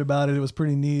little bit about it. It was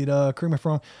pretty neat. Correct me if I'm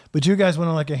wrong, but you guys went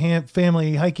on like a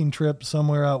family hiking trip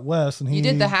somewhere out west, and You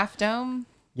did the Half Dome.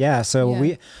 Yeah, so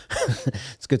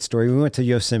it's a good story. We went to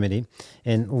Yosemite,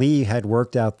 and Lee had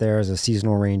worked out there as a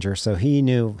seasonal ranger, so he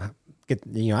knew. I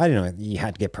didn't know you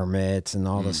had to get permits and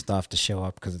all this stuff to show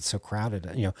up because it's so crowded,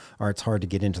 or it's hard to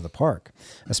get into the park,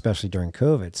 especially during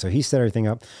COVID. So he set everything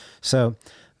up. So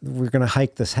we're going to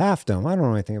hike this Half Dome. I don't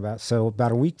know anything about it. So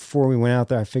about a week before we went out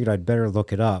there, I figured I'd better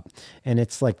look it up. And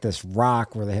it's like this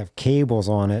rock where they have cables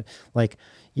on it. Like,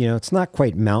 it's not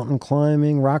quite mountain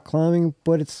climbing, rock climbing,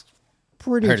 but it's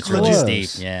pretty Heard it's close. really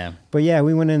steep, yeah. But yeah,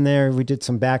 we went in there. We did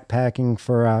some backpacking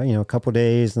for a couple of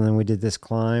days, and then we did this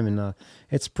climb, and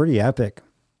it's pretty epic.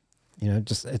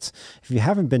 It's if you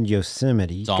haven't been to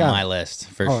Yosemite, It's on my list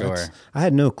for sure. I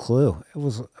had no clue. It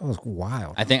was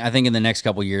wild. I think in the next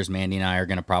couple of years, Mandy and I are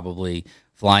going to probably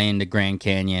fly into Grand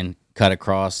Canyon, cut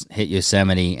across, hit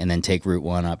Yosemite, and then take Route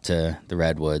 1 up to the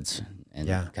Redwoods. And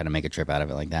kind of make a trip out of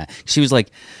it like that. She was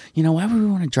like, why would we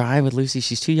want to drive with Lucy?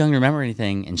 She's too young to remember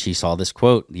anything. And she saw this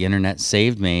quote, "The internet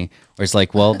saved me." Where it's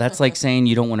like, well, that's like saying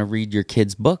you don't want to read your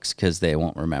kids' books because they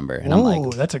won't remember. And I'm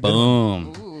like, that's a good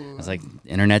boom. Ooh. I was like, the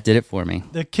internet did it for me.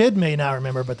 The kid may not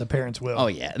remember, but the parents will. Oh,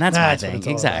 yeah. And that's my what thing. it's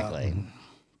all Exactly. about.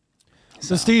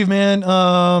 So, Steve, man,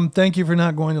 thank you for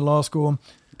not going to law school.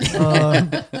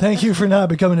 Thank you for not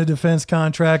becoming a defense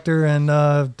contractor,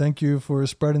 and thank you for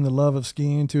spreading the love of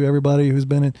skiing to everybody who's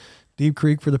been in Deep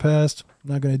Creek for the past.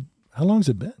 How long has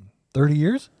it been? 30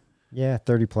 years? Yeah,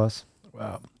 30 plus.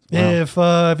 Wow.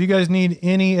 If you guys need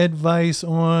any advice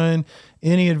on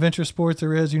any adventure sports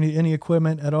there is, you need any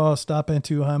equipment at all, stop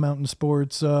into High Mountain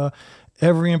Sports.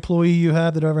 Every employee you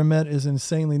have that I've ever met is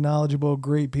insanely knowledgeable,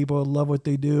 great people, love what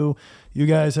they do. You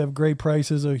guys have great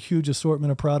prices, a huge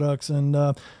assortment of products, and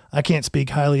I can't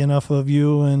speak highly enough of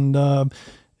you. And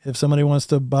if somebody wants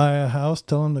to buy a house,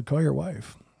 tell them to call your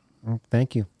wife.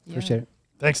 Thank you. Appreciate it.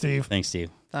 Thanks, Steve. Thanks,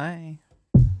 Steve. Bye.